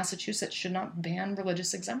that Massachusetts should not ban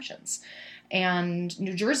religious exemptions. And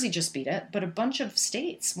New Jersey just beat it, but a bunch of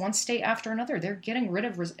states, one state after another, they're getting rid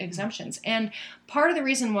of exemptions. And part of the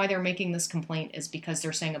reason why they're making this complaint is because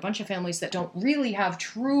they're saying a bunch of families that don't really have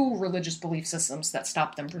true religious belief systems that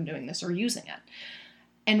stop them from doing this or using it.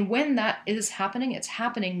 And when that is happening, it's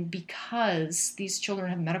happening because these children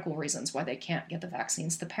have medical reasons why they can't get the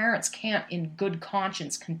vaccines. The parents can't, in good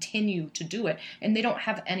conscience, continue to do it, and they don't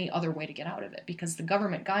have any other way to get out of it because the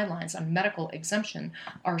government guidelines on medical exemption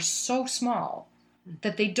are so small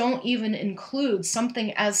that they don't even include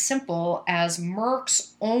something as simple as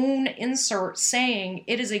Merck's own insert saying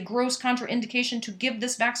it is a gross contraindication to give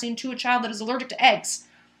this vaccine to a child that is allergic to eggs.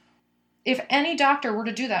 If any doctor were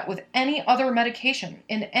to do that with any other medication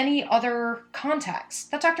in any other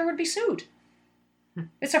context, that doctor would be sued.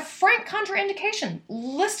 It's a frank contraindication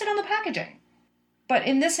listed on the packaging. But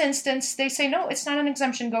in this instance, they say, no, it's not an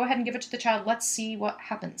exemption. Go ahead and give it to the child. Let's see what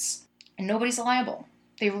happens. And nobody's liable.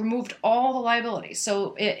 They removed all the liability.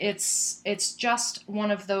 So it's just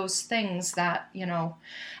one of those things that,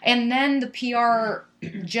 and then the PR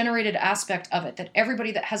generated aspect of it, that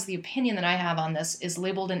everybody that has the opinion that I have on this is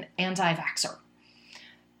labeled an anti-vaxxer.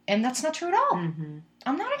 And that's not true at all. Mm-hmm.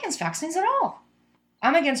 I'm not against vaccines at all.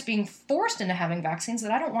 I'm against being forced into having vaccines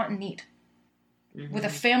that I don't want and need. Mm-hmm. With a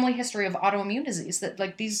family history of autoimmune disease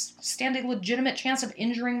that these stand a legitimate chance of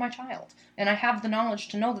injuring my child. And I have the knowledge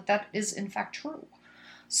to know that that is in fact true.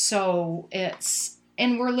 So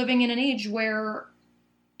and we're living in an age where,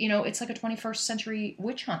 it's like a 21st century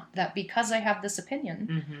witch hunt, that because I have this opinion.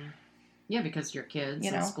 Mm-hmm. Yeah, because your kids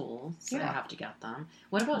in school, so they have to get them.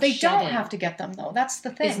 What about They shedding? don't have to get them, though. That's the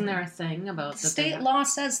thing. Isn't there a thing about state law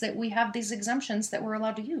says that we have these exemptions that we're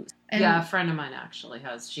allowed to use. And a friend of mine actually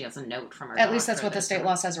she has a note from her At least that's what the state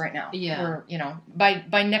law says right now. Yeah. We're,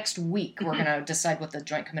 by next week, we're going to decide what the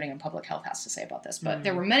Joint Committee on Public Health has to say about this. But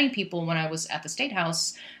there were many people when I was at the State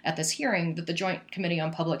House at this hearing that the Joint Committee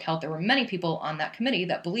on Public Health, there were many people on that committee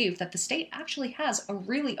that believed that the state actually has a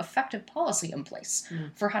really effective policy in place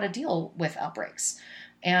for how to deal with outbreaks.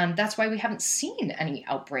 And that's why we haven't seen any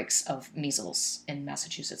outbreaks of measles in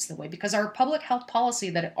Massachusetts because our public health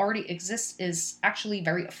policy that already exists is actually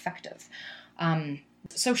very effective.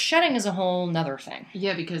 So shedding is a whole nother thing.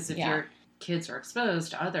 Yeah, because if your kids are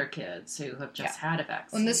exposed to other kids who have just had a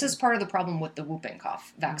vaccine. And this is part of the problem with the whooping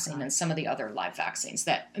cough vaccine and some of the other live vaccines,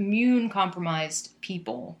 that immune compromised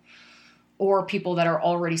people or people that are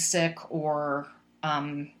already sick or,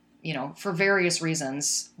 for various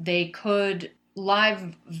reasons,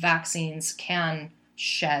 live vaccines can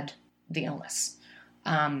shed the illness.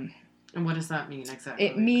 And what does that mean exactly?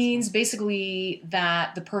 It means basically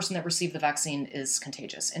that the person that received the vaccine is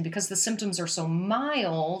contagious. And because the symptoms are so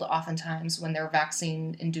mild, oftentimes when they're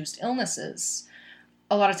vaccine-induced illnesses,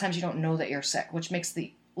 a lot of times you don't know that you're sick, which makes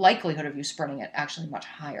the likelihood of you spreading it actually much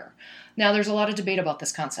higher. Now, there's a lot of debate about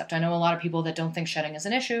this concept. I know a lot of people that don't think shedding is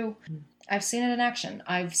an issue. I've seen it in action.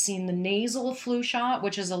 I've seen the nasal flu shot,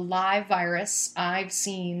 which is a live virus. I've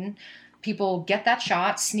seen people get that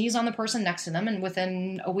shot, sneeze on the person next to them, and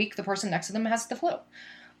within a week, the person next to them has the flu.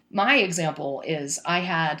 My example is I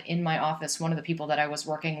had in my office, one of the people that I was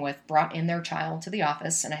working with brought in their child to the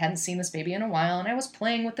office, and I hadn't seen this baby in a while, and I was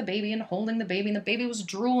playing with the baby and holding the baby, and the baby was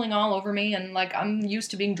drooling all over me, and like I'm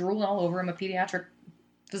used to being drooled all over. I'm a pediatric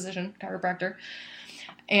physician, chiropractor,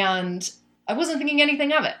 and I wasn't thinking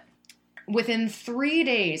anything of it. Within 3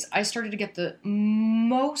 days, I started to get the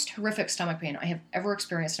most horrific stomach pain I have ever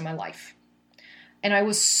experienced in my life. And I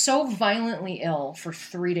was so violently ill for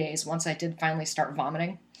 3 days once I did finally start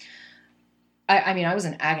vomiting. I mean, I was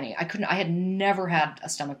in agony. I had never had a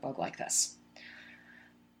stomach bug like this.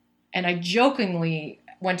 And I jokingly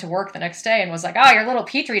went to work the next day and was like, oh, your little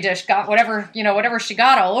petri dish got whatever she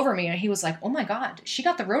got all over me. And he was like, oh my God, she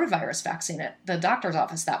got the rotavirus vaccine at the doctor's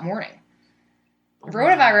office that morning.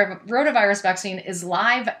 Rotavirus vaccine is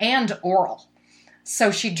live and oral.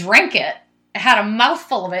 So she drank it, had a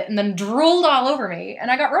mouthful of it, and then drooled all over me,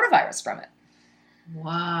 and I got rotavirus from it.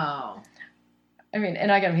 Wow. I mean,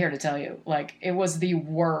 and I'm here to tell you, like, it was the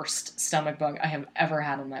worst stomach bug I have ever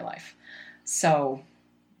had in my life. So,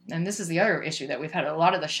 and this is the other issue that we've had a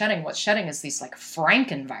lot of the shedding. What's shedding is these, like,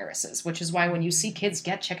 Frankenviruses, which is why when you see kids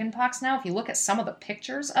get chickenpox now, if you look at some of the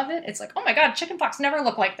pictures of it, it's like, oh my God, chickenpox never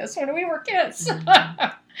looked like this when we were kids.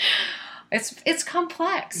 Mm-hmm. It's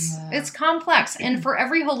complex. Yeah. It's complex. And for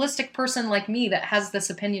every holistic person like me that has this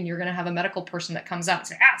opinion, you're going to have a medical person that comes out and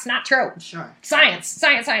says, it's not true. Sure. Science.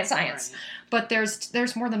 Right. But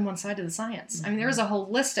there's more than one side to the science. Mm-hmm. I mean, there is a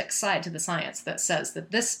holistic side to the science that says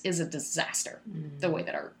that this is a disaster, the way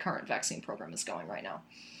that our current vaccine program is going right now.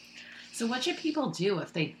 So what should people do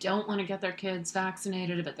if they don't want to get their kids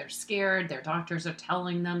vaccinated, but they're scared, their doctors are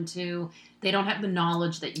telling them to, they don't have the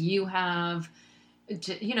knowledge that you have?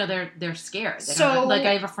 They're scared. Like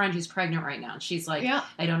I have a friend who's pregnant right now, and she's like, yeah.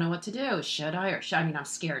 I don't know what to do. Should I I mean, I'm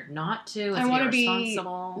scared not to. I want to be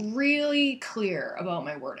really clear about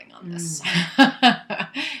my wording on this.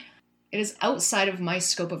 It is outside of my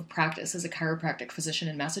scope of practice as a chiropractic physician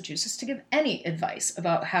in Massachusetts to give any advice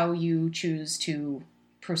about how you choose to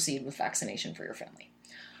proceed with vaccination for your family.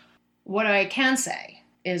 What I can say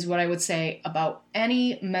is what I would say about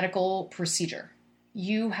any medical procedure.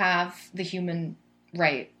 You have the human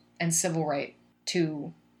right and civil right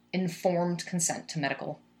to informed consent to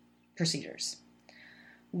medical procedures.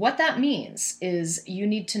 What that means is you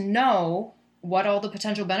need to know what all the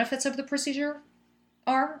potential benefits of the procedure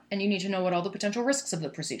are, and you need to know what all the potential risks of the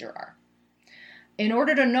procedure are. In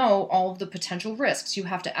order to know all of the potential risks, you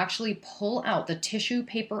have to actually pull out the tissue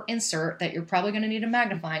paper insert that you're probably going to need a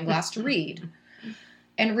magnifying glass to read,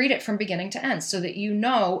 and read it from beginning to end so that you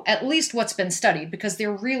know at least what's been studied, because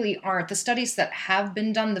there really aren't. The studies that have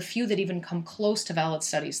been done, the few that even come close to valid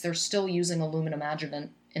studies, they're still using aluminum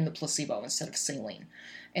adjuvant in the placebo instead of saline.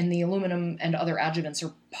 And the aluminum and other adjuvants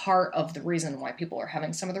are part of the reason why people are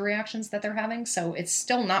having some of the reactions that they're having. So it's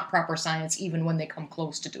still not proper science even when they come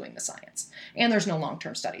close to doing the science. And there's no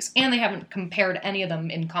long-term studies. And they haven't compared any of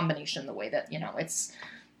them in combination the way that,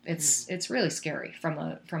 it's really scary from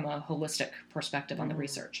a holistic perspective on the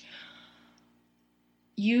research.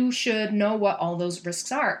 You should know what all those risks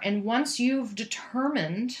are. And once you've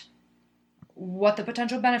determined what the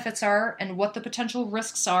potential benefits are and what the potential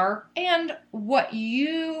risks are and what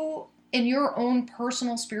you, in your own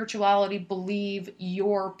personal spirituality, believe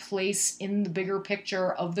your place in the bigger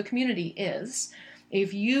picture of the community is,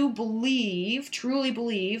 if you truly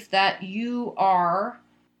believe that you are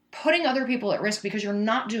putting other people at risk because you're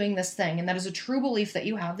not doing this thing, and that is a true belief that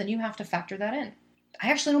you have, then you have to factor that in.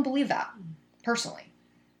 I actually don't believe that, personally.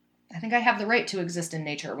 I think I have the right to exist in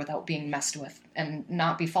nature without being messed with and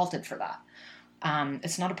not be faulted for that.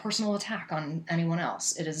 It's not a personal attack on anyone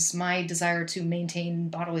else. It is my desire to maintain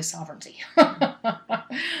bodily sovereignty.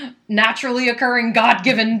 Naturally occurring,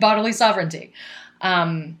 God-given bodily sovereignty.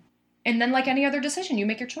 And then like any other decision, you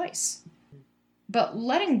make your choice. But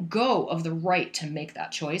letting go of the right to make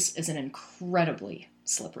that choice is an incredibly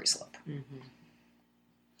slippery slope. Mm-hmm.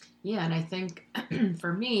 Yeah, and I think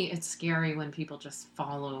for me, it's scary when people just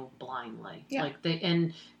follow blindly. Yeah.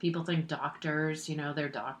 And people think doctors, their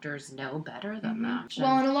doctors know better than them.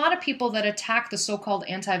 Well, and a lot of people that attack the so-called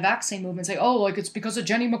anti-vaccine movement say, oh, like it's because of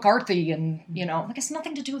Jenny McCarthy, and, like it's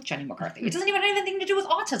nothing to do with Jenny McCarthy. It doesn't even have anything to do with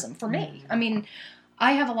autism for me. I mean,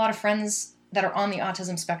 I have a lot of friends that are on the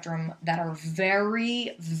autism spectrum that are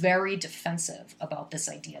very, very defensive about this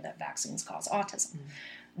idea that vaccines cause autism.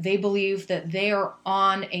 They believe that they are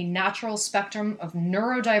on a natural spectrum of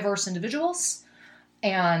neurodiverse individuals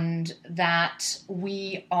and that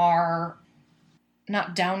we are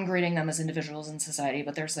not downgrading them as individuals in society,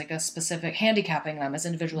 but there's like a specific handicapping them as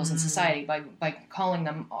individuals in society by calling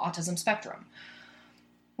them autism spectrum.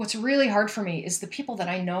 What's really hard for me is the people that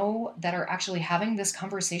I know that are actually having this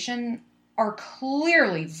conversation are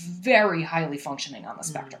clearly very highly functioning on the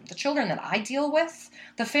spectrum. The children that I deal with,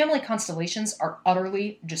 the family constellations are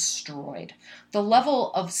utterly destroyed. The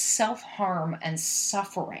level of self-harm and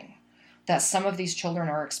suffering that some of these children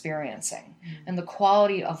are experiencing and the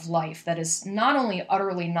quality of life that is not only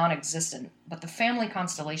utterly non-existent, but the family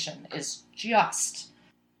constellation is just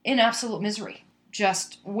in absolute misery.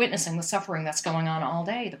 Just witnessing the suffering that's going on all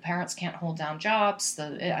day. The parents can't hold down jobs.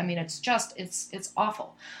 It's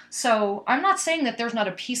awful. So I'm not saying that there's not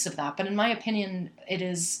a piece of that, but in my opinion, it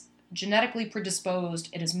is genetically predisposed.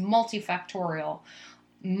 It is multifactorial.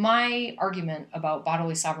 My argument about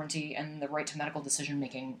bodily sovereignty and the right to medical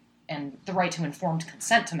decision-making and the right to informed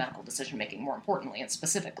consent to medical decision-making, more importantly and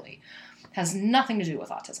specifically, has nothing to do with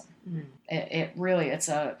autism. It really, it's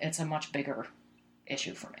a much bigger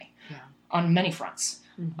issue for me. Yeah. On many fronts.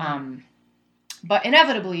 But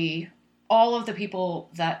inevitably, all of the people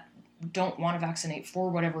that don't want to vaccinate for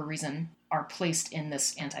whatever reason are placed in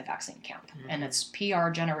this anti-vaccine camp. And it's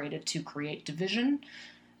PR generated to create division,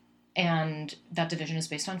 and that division is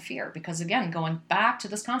based on fear. Because again, going back to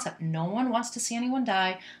this concept, no one wants to see anyone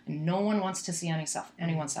die, and no one wants to see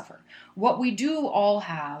anyone suffer. What we do all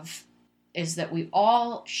have is that we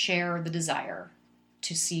all share the desire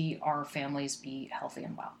to see our families be healthy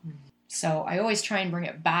and well. So I always try and bring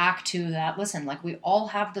it back to that, listen, like we all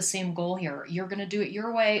have the same goal here. You're going to do it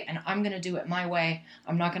your way, and I'm going to do it my way.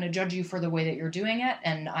 I'm not going to judge you for the way that you're doing it,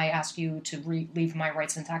 and I ask you to leave my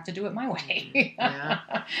rights intact to do it my way.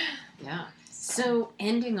 Yeah. So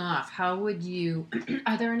ending off, how would you,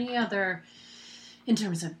 are there any other, in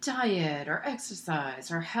terms of diet or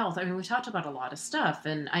exercise or health, I mean, we talked about a lot of stuff,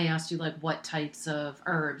 and I asked you, like, what types of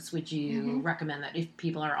herbs would you recommend that if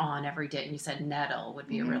people are on every day? And you said nettle would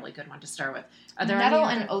be a really good one to start with. Are there nettle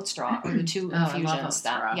and oat straw are the two infusions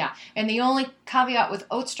that, yeah. And the only caveat with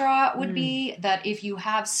oat straw would be that if you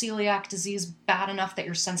have celiac disease bad enough that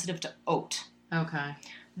you're sensitive to oat. Okay.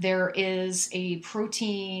 There is a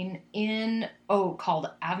protein in oat called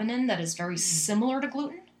avenin that is very similar to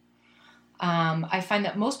gluten. I find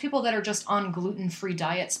that most people that are just on gluten-free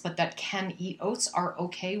diets but that can eat oats are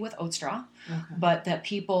okay with oat straw. But that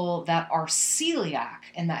people that are celiac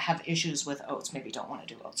and that have issues with oats maybe don't want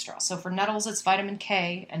to do oat straw. So for nettles, it's vitamin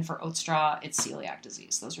K, and for oat straw, it's celiac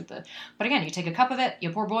disease. But again, you take a cup of it, you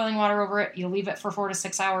pour boiling water over it, you leave it for 4 to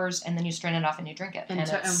 6 hours, and then you strain it off and you drink it. And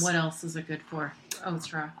what else is it good for? Oat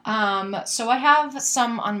straw. So I have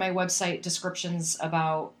some on my website descriptions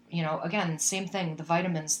about, again, same thing, the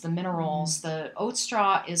vitamins, the minerals. The oat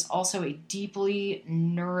straw is also a deeply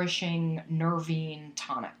nourishing nervine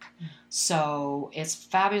tonic. So it's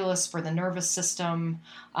fabulous for the nervous system.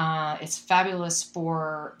 It's fabulous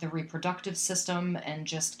for the reproductive system and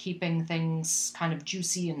just keeping things kind of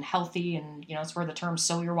juicy and healthy. And, it's where the term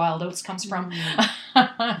sow your wild oats comes from.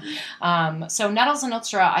 So nettles and oat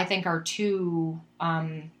straw, I think, are two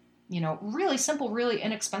really simple, really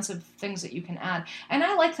inexpensive things that you can add. And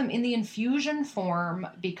I like them in the infusion form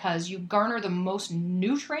because you garner the most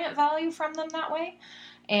nutrient value from them that way.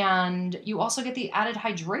 And you also get the added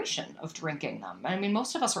hydration of drinking them. I mean,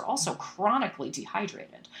 most of us are also chronically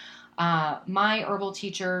dehydrated. My herbal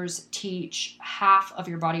teachers teach half of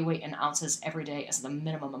your body weight in ounces every day as the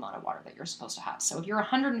minimum amount of water that you're supposed to have. So if you're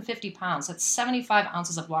 150 pounds, that's 75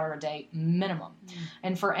 ounces of water a day minimum.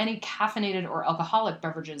 And for any caffeinated or alcoholic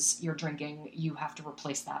beverages you're drinking, you have to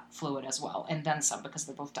replace that fluid as well, and then some, because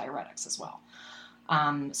they're both diuretics as well.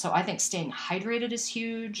 So I think staying hydrated is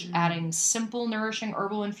huge. Adding simple, nourishing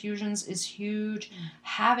herbal infusions is huge.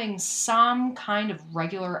 Having some kind of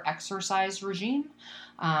regular exercise regime.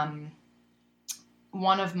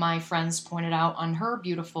 One of my friends pointed out on her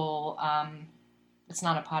beautiful, it's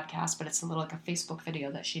not a podcast, but it's like a Facebook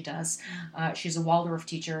video that she does. She's a Waldorf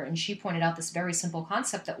teacher, and she pointed out this very simple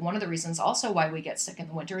concept that one of the reasons also why we get sick in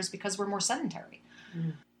the winter is because we're more sedentary.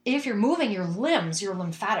 if you're moving your limbs, your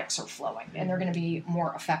lymphatics are flowing, and they're going to be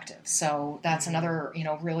more effective. So that's another,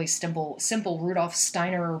 really simple Rudolf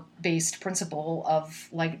Steiner-based principle of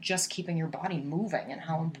like just keeping your body moving and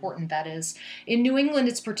how important that is. In New England,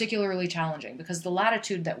 it's particularly challenging because the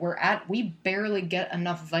latitude that we're at, we barely get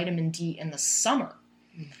enough vitamin D in the summer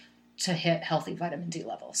to hit healthy vitamin D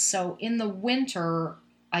levels. So in the winter,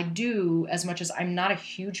 I do, as much as I'm not a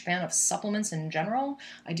huge fan of supplements in general,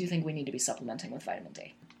 I do think we need to be supplementing with vitamin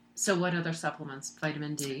D. So what other supplements?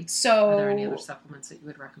 Vitamin D? So are there any other supplements that you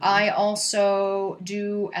would recommend? I also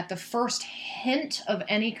do, at the first hint of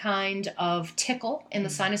any kind of tickle in the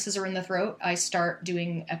sinuses or in the throat, I start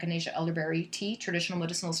doing echinacea elderberry tea. Traditional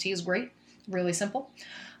medicinal tea is great. Really simple.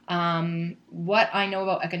 What I know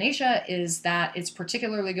about echinacea is that it's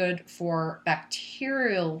particularly good for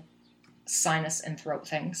bacterial sinus and throat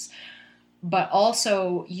things, but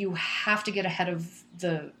also you have to get ahead of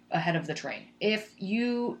the train. If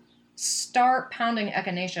you start pounding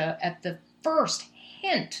echinacea at the first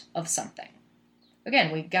hint of something,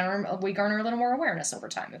 again, we garner a little more awareness over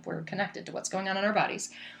time if we're connected to what's going on in our bodies.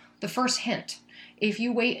 The first hint. If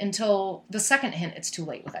you wait until the second hint, it's too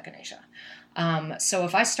late with echinacea. So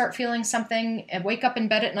if I start feeling something and wake up in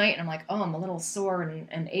bed at night and I'm like, oh, I'm a little sore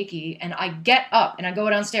and achy, and I get up and I go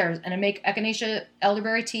downstairs and I make echinacea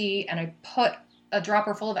elderberry tea and I put a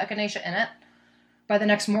dropper full of echinacea in it, by the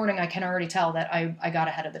next morning I can already tell that I got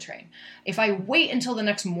ahead of the train. If I wait until the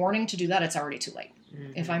next morning to do that, it's already too late.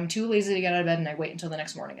 Mm-hmm. If I'm too lazy to get out of bed and I wait until the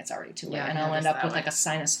next morning, it's already too late, and I'll end up with like a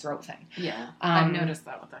sinus throat thing. Yeah, I've noticed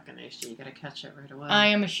that with echinacea. You got to catch it right away. I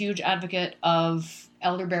am a huge advocate of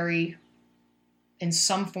elderberry in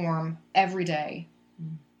some form every day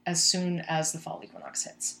as soon as the fall equinox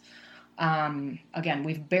hits. Again,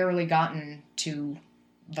 we've barely gotten to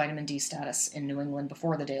vitamin D status in New England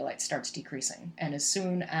before the daylight starts decreasing. And as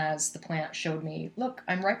soon as the plant showed me, look,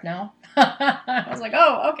 I'm ripe now, I was like,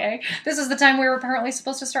 oh, okay. This is the time we were apparently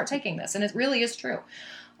supposed to start taking this. And it really is true.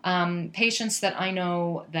 Patients that I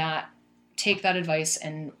know that take that advice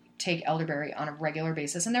and take elderberry on a regular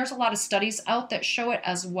basis. And there's a lot of studies out that show it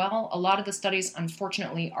as well. A lot of the studies,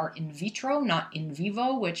 unfortunately, are in vitro, not in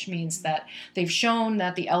vivo, which means that they've shown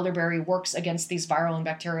that the elderberry works against these viral and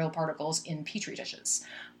bacterial particles in petri dishes.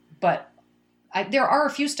 But there are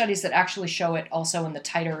a few studies that actually show it also in the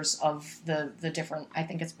titers of the different, I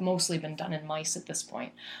think it's mostly been done in mice at this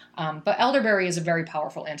point. But elderberry is a very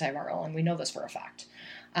powerful antiviral, and we know this for a fact.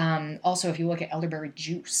 Also, if you look at elderberry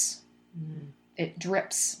juice, it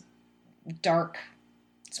drips dark.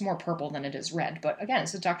 It's more purple than it is red, but again,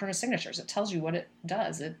 it's a doctrine of signatures. It tells you what it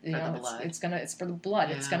does. It's for the blood.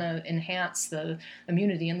 Yeah. It's gonna enhance the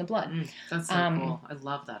immunity in the blood. That's so cool. I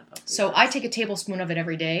love that about these. So I take a tablespoon of it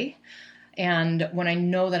every day, and when I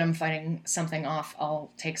know that I'm fighting something off,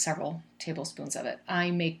 I'll take several tablespoons of it.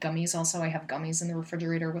 I make gummies also. I have gummies in the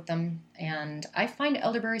refrigerator with them, and I find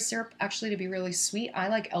elderberry syrup actually to be really sweet. I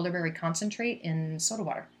like elderberry concentrate in soda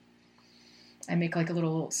water. I make like a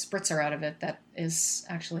little spritzer out of it that is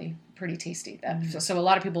actually pretty tasty. So a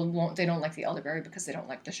lot of people don't like the elderberry because they don't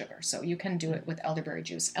like the sugar. So you can do it with elderberry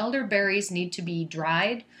juice. Elderberries need to be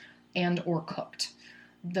dried and or cooked.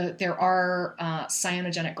 There are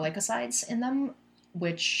cyanogenic glycosides in them,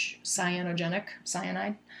 which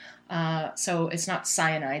cyanide. So it's not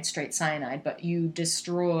cyanide, straight cyanide, but you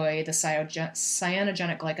destroy the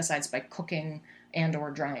cyanogenic glycosides by cooking and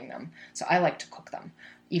or drying them. So I like to cook them.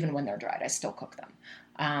 Even when they're dried, I still cook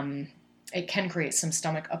them. It can create some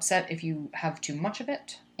stomach upset if you have too much of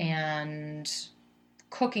it, and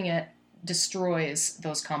cooking it destroys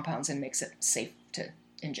those compounds and makes it safe to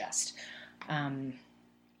ingest.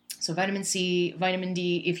 So vitamin C, vitamin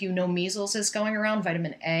D, if you know measles is going around,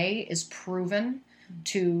 vitamin A is proven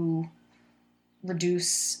to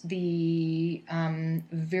reduce the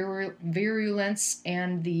virulence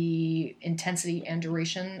and the intensity and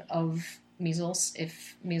duration of measles,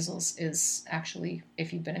 if measles is actually,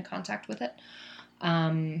 if you've been in contact with it.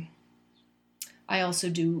 I also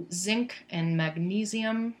do zinc and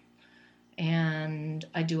magnesium, and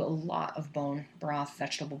I do a lot of bone broth,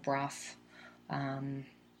 vegetable broth.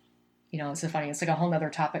 It's so funny. It's like a whole nother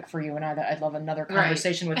topic for you and I that I'd love another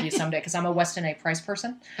conversation with you someday, because I'm a Weston A. Price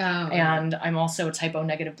person. And I'm also a type O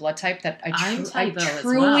negative blood type that I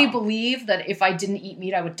truly believe that if I didn't eat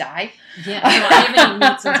meat, I would die. Yeah, I haven't eaten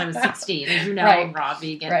meat since I was 16. As you know, I'm raw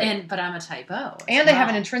vegan. But I'm a type O. And I have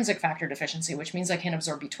an intrinsic factor deficiency, which means I can't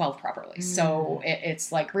absorb B12 properly. So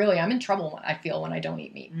it's like, really, I'm in trouble, I feel, when I don't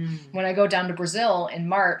eat meat. When I go down to Brazil in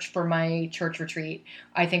March for my church retreat,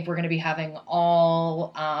 I think we're going to be having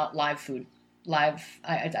all live food. I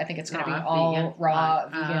think it's going to be all vegan. Raw,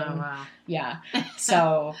 vegan. Oh, wow. Yeah.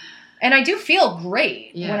 So And I do feel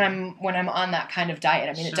great Yeah. when I'm on that kind of diet.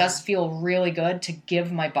 I mean, it does feel really good to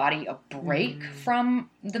give my body a break from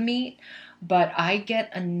the meat, but I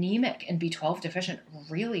get anemic and B12 deficient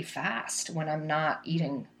really fast when I'm not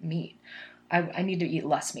eating meat. I need to eat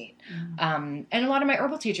less meat. And a lot of my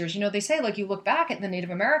herbal teachers, they say, like, you look back at the Native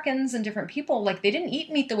Americans and different people, like, they didn't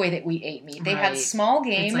eat meat the way that we ate meat. They had small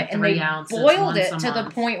game, like and they boiled it to the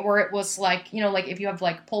point where it was like, like if you have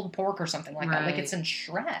like pulled pork or something like that, like it's in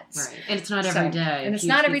shreds. Right. And it's not every day. And it's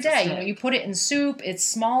not every day. You put it in soup. It's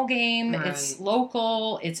small game. Right. It's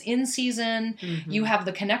local. It's in season. You have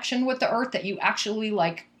the connection with the earth that you actually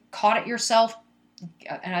like caught it yourself.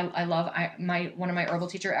 And I love one of my herbal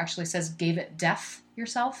teacher actually says gave it death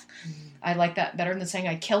yourself. I like that better than saying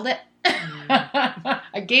I killed it.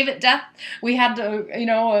 I gave it death. We had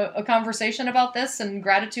a conversation about this and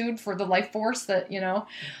gratitude for the life force that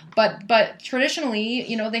but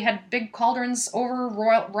traditionally they had big cauldrons over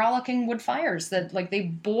rollicking wood fires that like they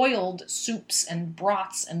boiled soups and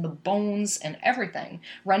broths and the bones and everything,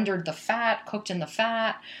 rendered the fat, cooked in the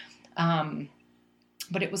fat,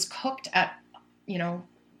 but it was cooked at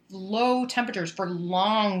low temperatures for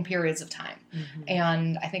long periods of time.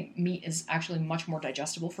 And I think meat is actually much more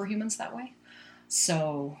digestible for humans that way.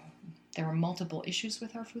 So there are multiple issues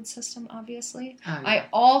with our food system, obviously. Oh, yeah. I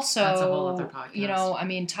also, that's a whole other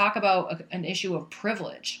podcast. Talk about an issue of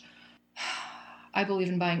privilege. I believe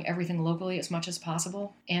in buying everything locally as much as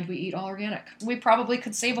possible, and we eat all organic. We probably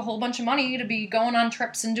could save a whole bunch of money to be going on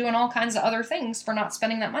trips and doing all kinds of other things for not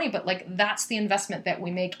spending that money, but like that's the investment that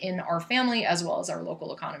we make in our family as well as our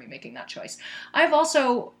local economy, making that choice. I've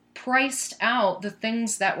also priced out the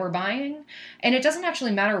things that we're buying, and it doesn't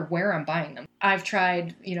actually matter where I'm buying them. I've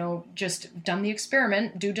tried, just done the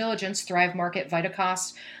experiment, due diligence, Thrive Market,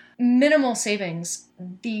 Vitacost, minimal savings.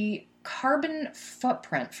 The carbon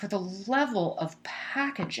footprint for the level of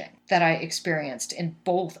packaging that I experienced in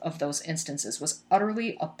both of those instances was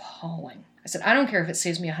utterly appalling. I said, I don't care if it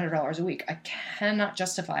saves me $100 a week. I cannot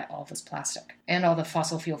justify all this plastic and all the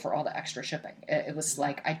fossil fuel for all the extra shipping. It was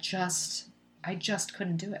like, I just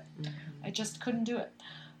couldn't do it. I just couldn't do it.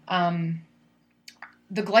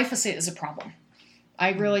 The glyphosate is a problem.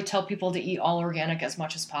 I really tell people to eat all organic as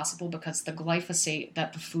much as possible because the glyphosate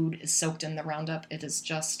that the food is soaked in, the Roundup, it is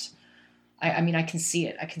just... I can see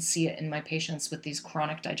it. I can see it in my patients with these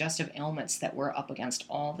chronic digestive ailments that we're up against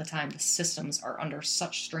all the time. The systems are under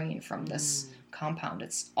such strain from this compound.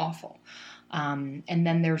 It's awful. And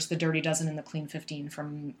then there's the Dirty Dozen and the Clean 15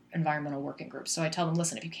 from environmental working groups. So I tell them,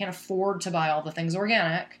 listen, if you can't afford to buy all the things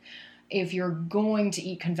organic, if you're going to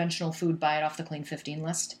eat conventional food, buy it off the Clean 15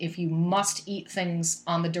 list. If you must eat things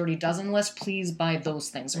on the Dirty Dozen list, please buy those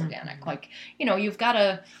things organic. Like, you've got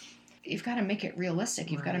to make it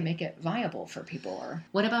realistic. You've got to make it viable for people. Or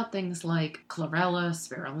what about things like chlorella,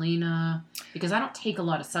 spirulina? Because I don't take a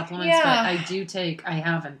lot of supplements, but I do take. I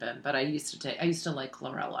haven't been, but I used to like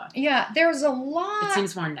chlorella. Yeah, there's a lot. It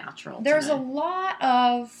seems more natural. There's a lot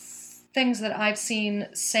of things that I've seen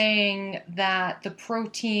saying that the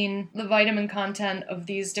protein, the vitamin content of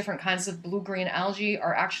these different kinds of blue-green algae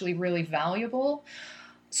are actually really valuable.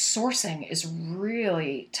 Sourcing is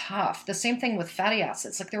really tough. The same thing with fatty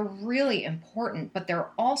acids. Like, they're really important, but they're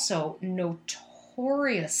also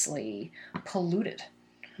notoriously polluted.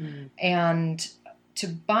 And to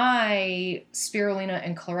buy spirulina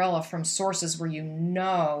and chlorella from sources where you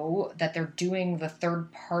know that they're doing the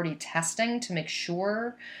third-party testing to make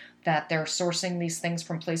sure that they're sourcing these things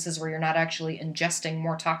from places where you're not actually ingesting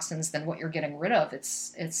more toxins than what you're getting rid of,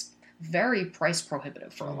 it's very price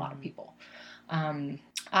prohibitive for a lot of people.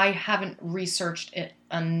 I haven't researched it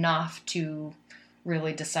enough to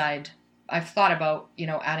really decide. I've thought about,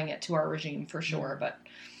 adding it to our regime for sure, but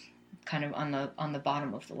kind of on the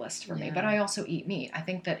bottom of the list for me. But I also eat meat. I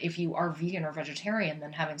think that if you are vegan or vegetarian,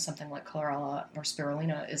 then having something like chlorella or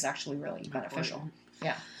spirulina is actually really beneficial.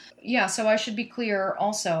 Yeah, so I should be clear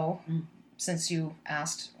also, since you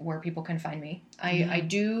asked where people can find me. I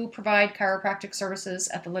do provide chiropractic services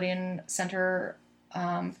at the Lydian Center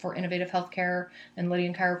for Innovative Healthcare and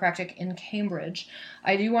Lydian Chiropractic in Cambridge.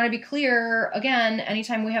 I do want to be clear, again,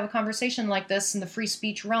 anytime we have a conversation like this in the free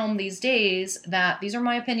speech realm these days, that these are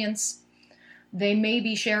my opinions. They may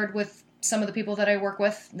be shared with some of the people that I work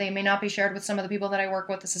with. They may not be shared with some of the people that I work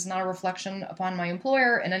with. This is not a reflection upon my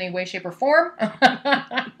employer in any way, shape, or form.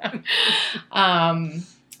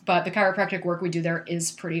 But the chiropractic work we do there is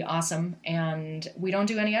pretty awesome, and we don't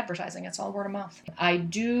do any advertising. It's all word of mouth. I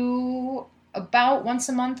do about once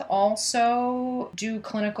a month also do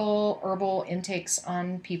clinical herbal intakes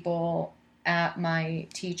on people at my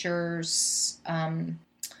teacher's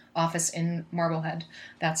office in Marblehead.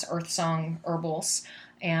 That's Earth Song Herbals.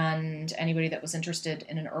 And anybody that was interested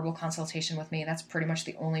in an herbal consultation with me, that's pretty much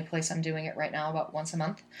the only place I'm doing it right now, about once a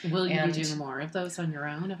month. Will you be doing more of those on your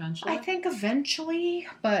own eventually? I think eventually,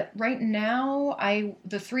 but right now,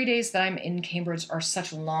 the 3 days that I'm in Cambridge are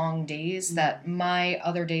such long days that my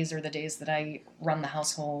other days are the days that I run the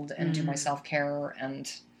household and do my self-care,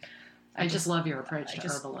 and I just love your approach to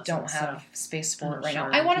just herbalism. don't have space for it right now.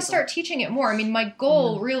 sure I want to people- start teaching it more. I mean, my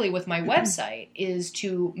goal really with my website is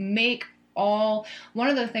to make one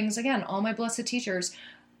of the things, again, all my blessed teachers,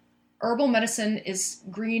 herbal medicine is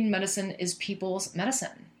green medicine is people's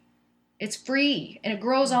medicine. It's free and it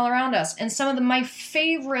grows all around us. And some of my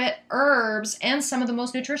favorite herbs and some of the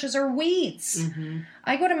most nutritious are weeds.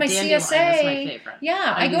 I go to my Dandelion is CSA. my favorite.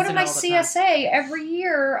 Yeah, I go use to it my all the time. CSA every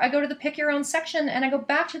year. I go to the pick your own section and I go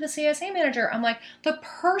back to the CSA manager. I'm like, the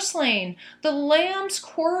purslane, the lamb's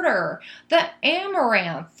quarter, the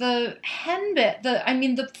amaranth, the henbit,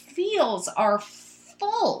 the fields are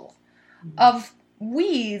full of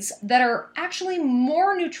weeds that are actually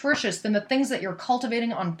more nutritious than the things that you're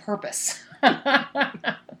cultivating on purpose.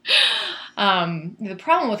 The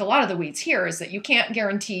problem with a lot of the weeds here is that you can't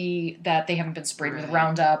guarantee that they haven't been sprayed with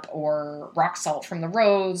Roundup or rock salt from the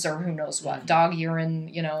roads or who knows what, dog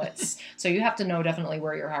urine, it's so you have to know definitely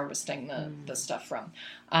where you're harvesting the stuff from.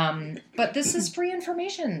 But this is free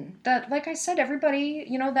information that, like I said, everybody,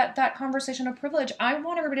 that conversation of privilege, I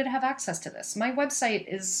want everybody to have access to this. My website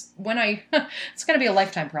is it's going to be a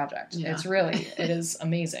lifetime project. Yeah. It is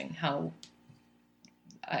amazing how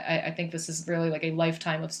I think this is really like a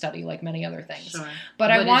lifetime of study, like many other things. Sure.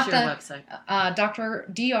 But What I want is your website? Dr.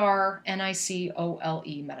 DrNicole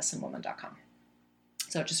medicinewoman.com.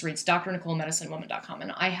 So it just reads drnicolemedicinewoman.com.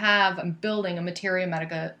 And I'm building a Materia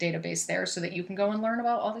Medica database there so that you can go and learn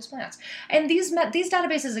about all these plants. And these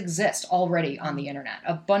databases exist already on the internet.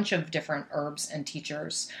 A bunch of different herbs and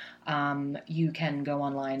teachers. You can go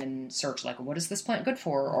online and search, like, what is this plant good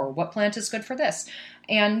for? Or what plant is good for this?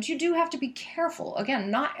 And you do have to be careful.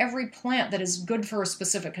 Again, not every plant that is good for a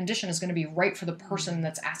specific condition is going to be right for the person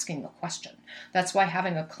that's asking the question. That's why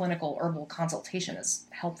having a clinical herbal consultation is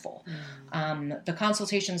helpful. The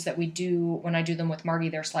consultations that we do, when I do them with Margie,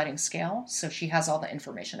 they're sliding scale. So she has all the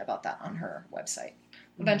information about that on her website.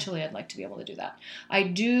 Eventually, I'd like to be able to do that. I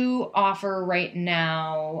do offer right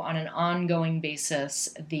now, on an ongoing basis,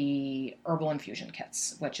 the herbal infusion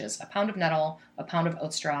kits, which is a pound of nettle, a pound of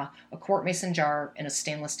oat straw, a quart mason jar, and a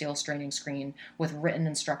stainless steel straining screen with written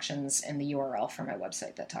instructions and the URL for my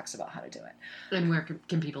website that talks about how to do it. And where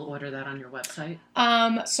can people order that on your website?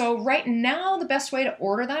 So right now, the best way to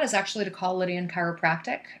order that is actually to call Lydian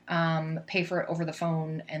Chiropractic, pay for it over the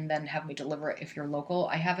phone, and then have me deliver it if you're local.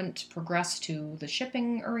 I haven't progressed to the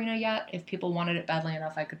shipping arena yet. If people wanted it badly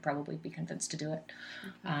enough, I could probably be convinced to do it.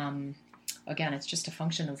 Again, it's just a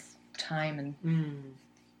function of time and,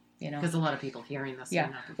 Because a lot of people hearing this. Yeah.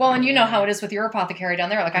 Well, and you know how it is with your apothecary down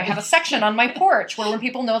there. Like, I have a section on my porch where when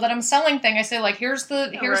people know that I'm selling things, I say, like, here's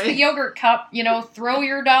the yogurt cup, throw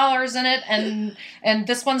your dollars in it, and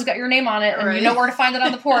this one's got your name on it, and you know where to find it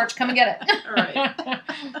on the porch. Come and get it. Right.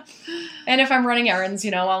 And if I'm running errands,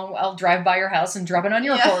 I'll drive by your house and drop it on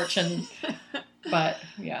your porch. But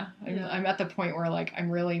I'm at the point where, like, I'm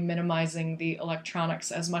really minimizing the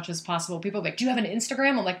electronics as much as possible. People are like, do you have an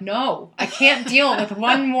Instagram? I'm like, no, I can't deal with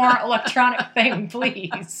one more electronic thing,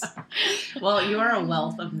 please. Well, you are a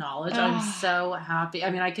wealth of knowledge. I'm so happy. I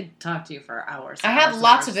mean, I could talk to you for hours. I have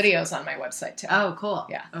lots of videos on my website, too. Oh, cool.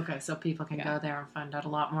 Yeah. Okay, so people can go there and find out a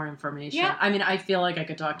lot more information. Yeah. I mean, I feel like I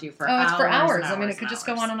could talk to you for hours. Oh, it's for hours. I mean, it could just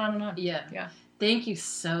go on and on and on. Yeah. Yeah. Thank you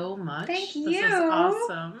so much. Thank you. This is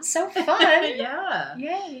awesome. So fun. Yeah.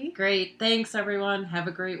 Yay. Great. Thanks, everyone. Have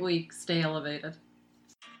a great week. Stay elevated.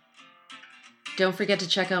 Don't forget to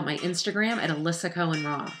check out my Instagram at Alyssa Cohen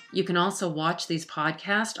Raw. You can also watch these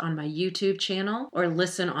podcasts on my YouTube channel or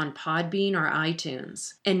listen on Podbean or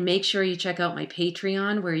iTunes. And make sure you check out my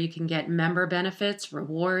Patreon, where you can get member benefits,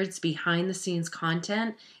 rewards, behind-the-scenes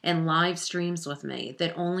content, and live streams with me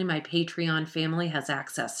that only my Patreon family has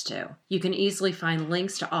access to. You can easily find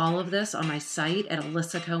links to all of this on my site at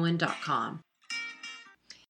alyssacohen.com.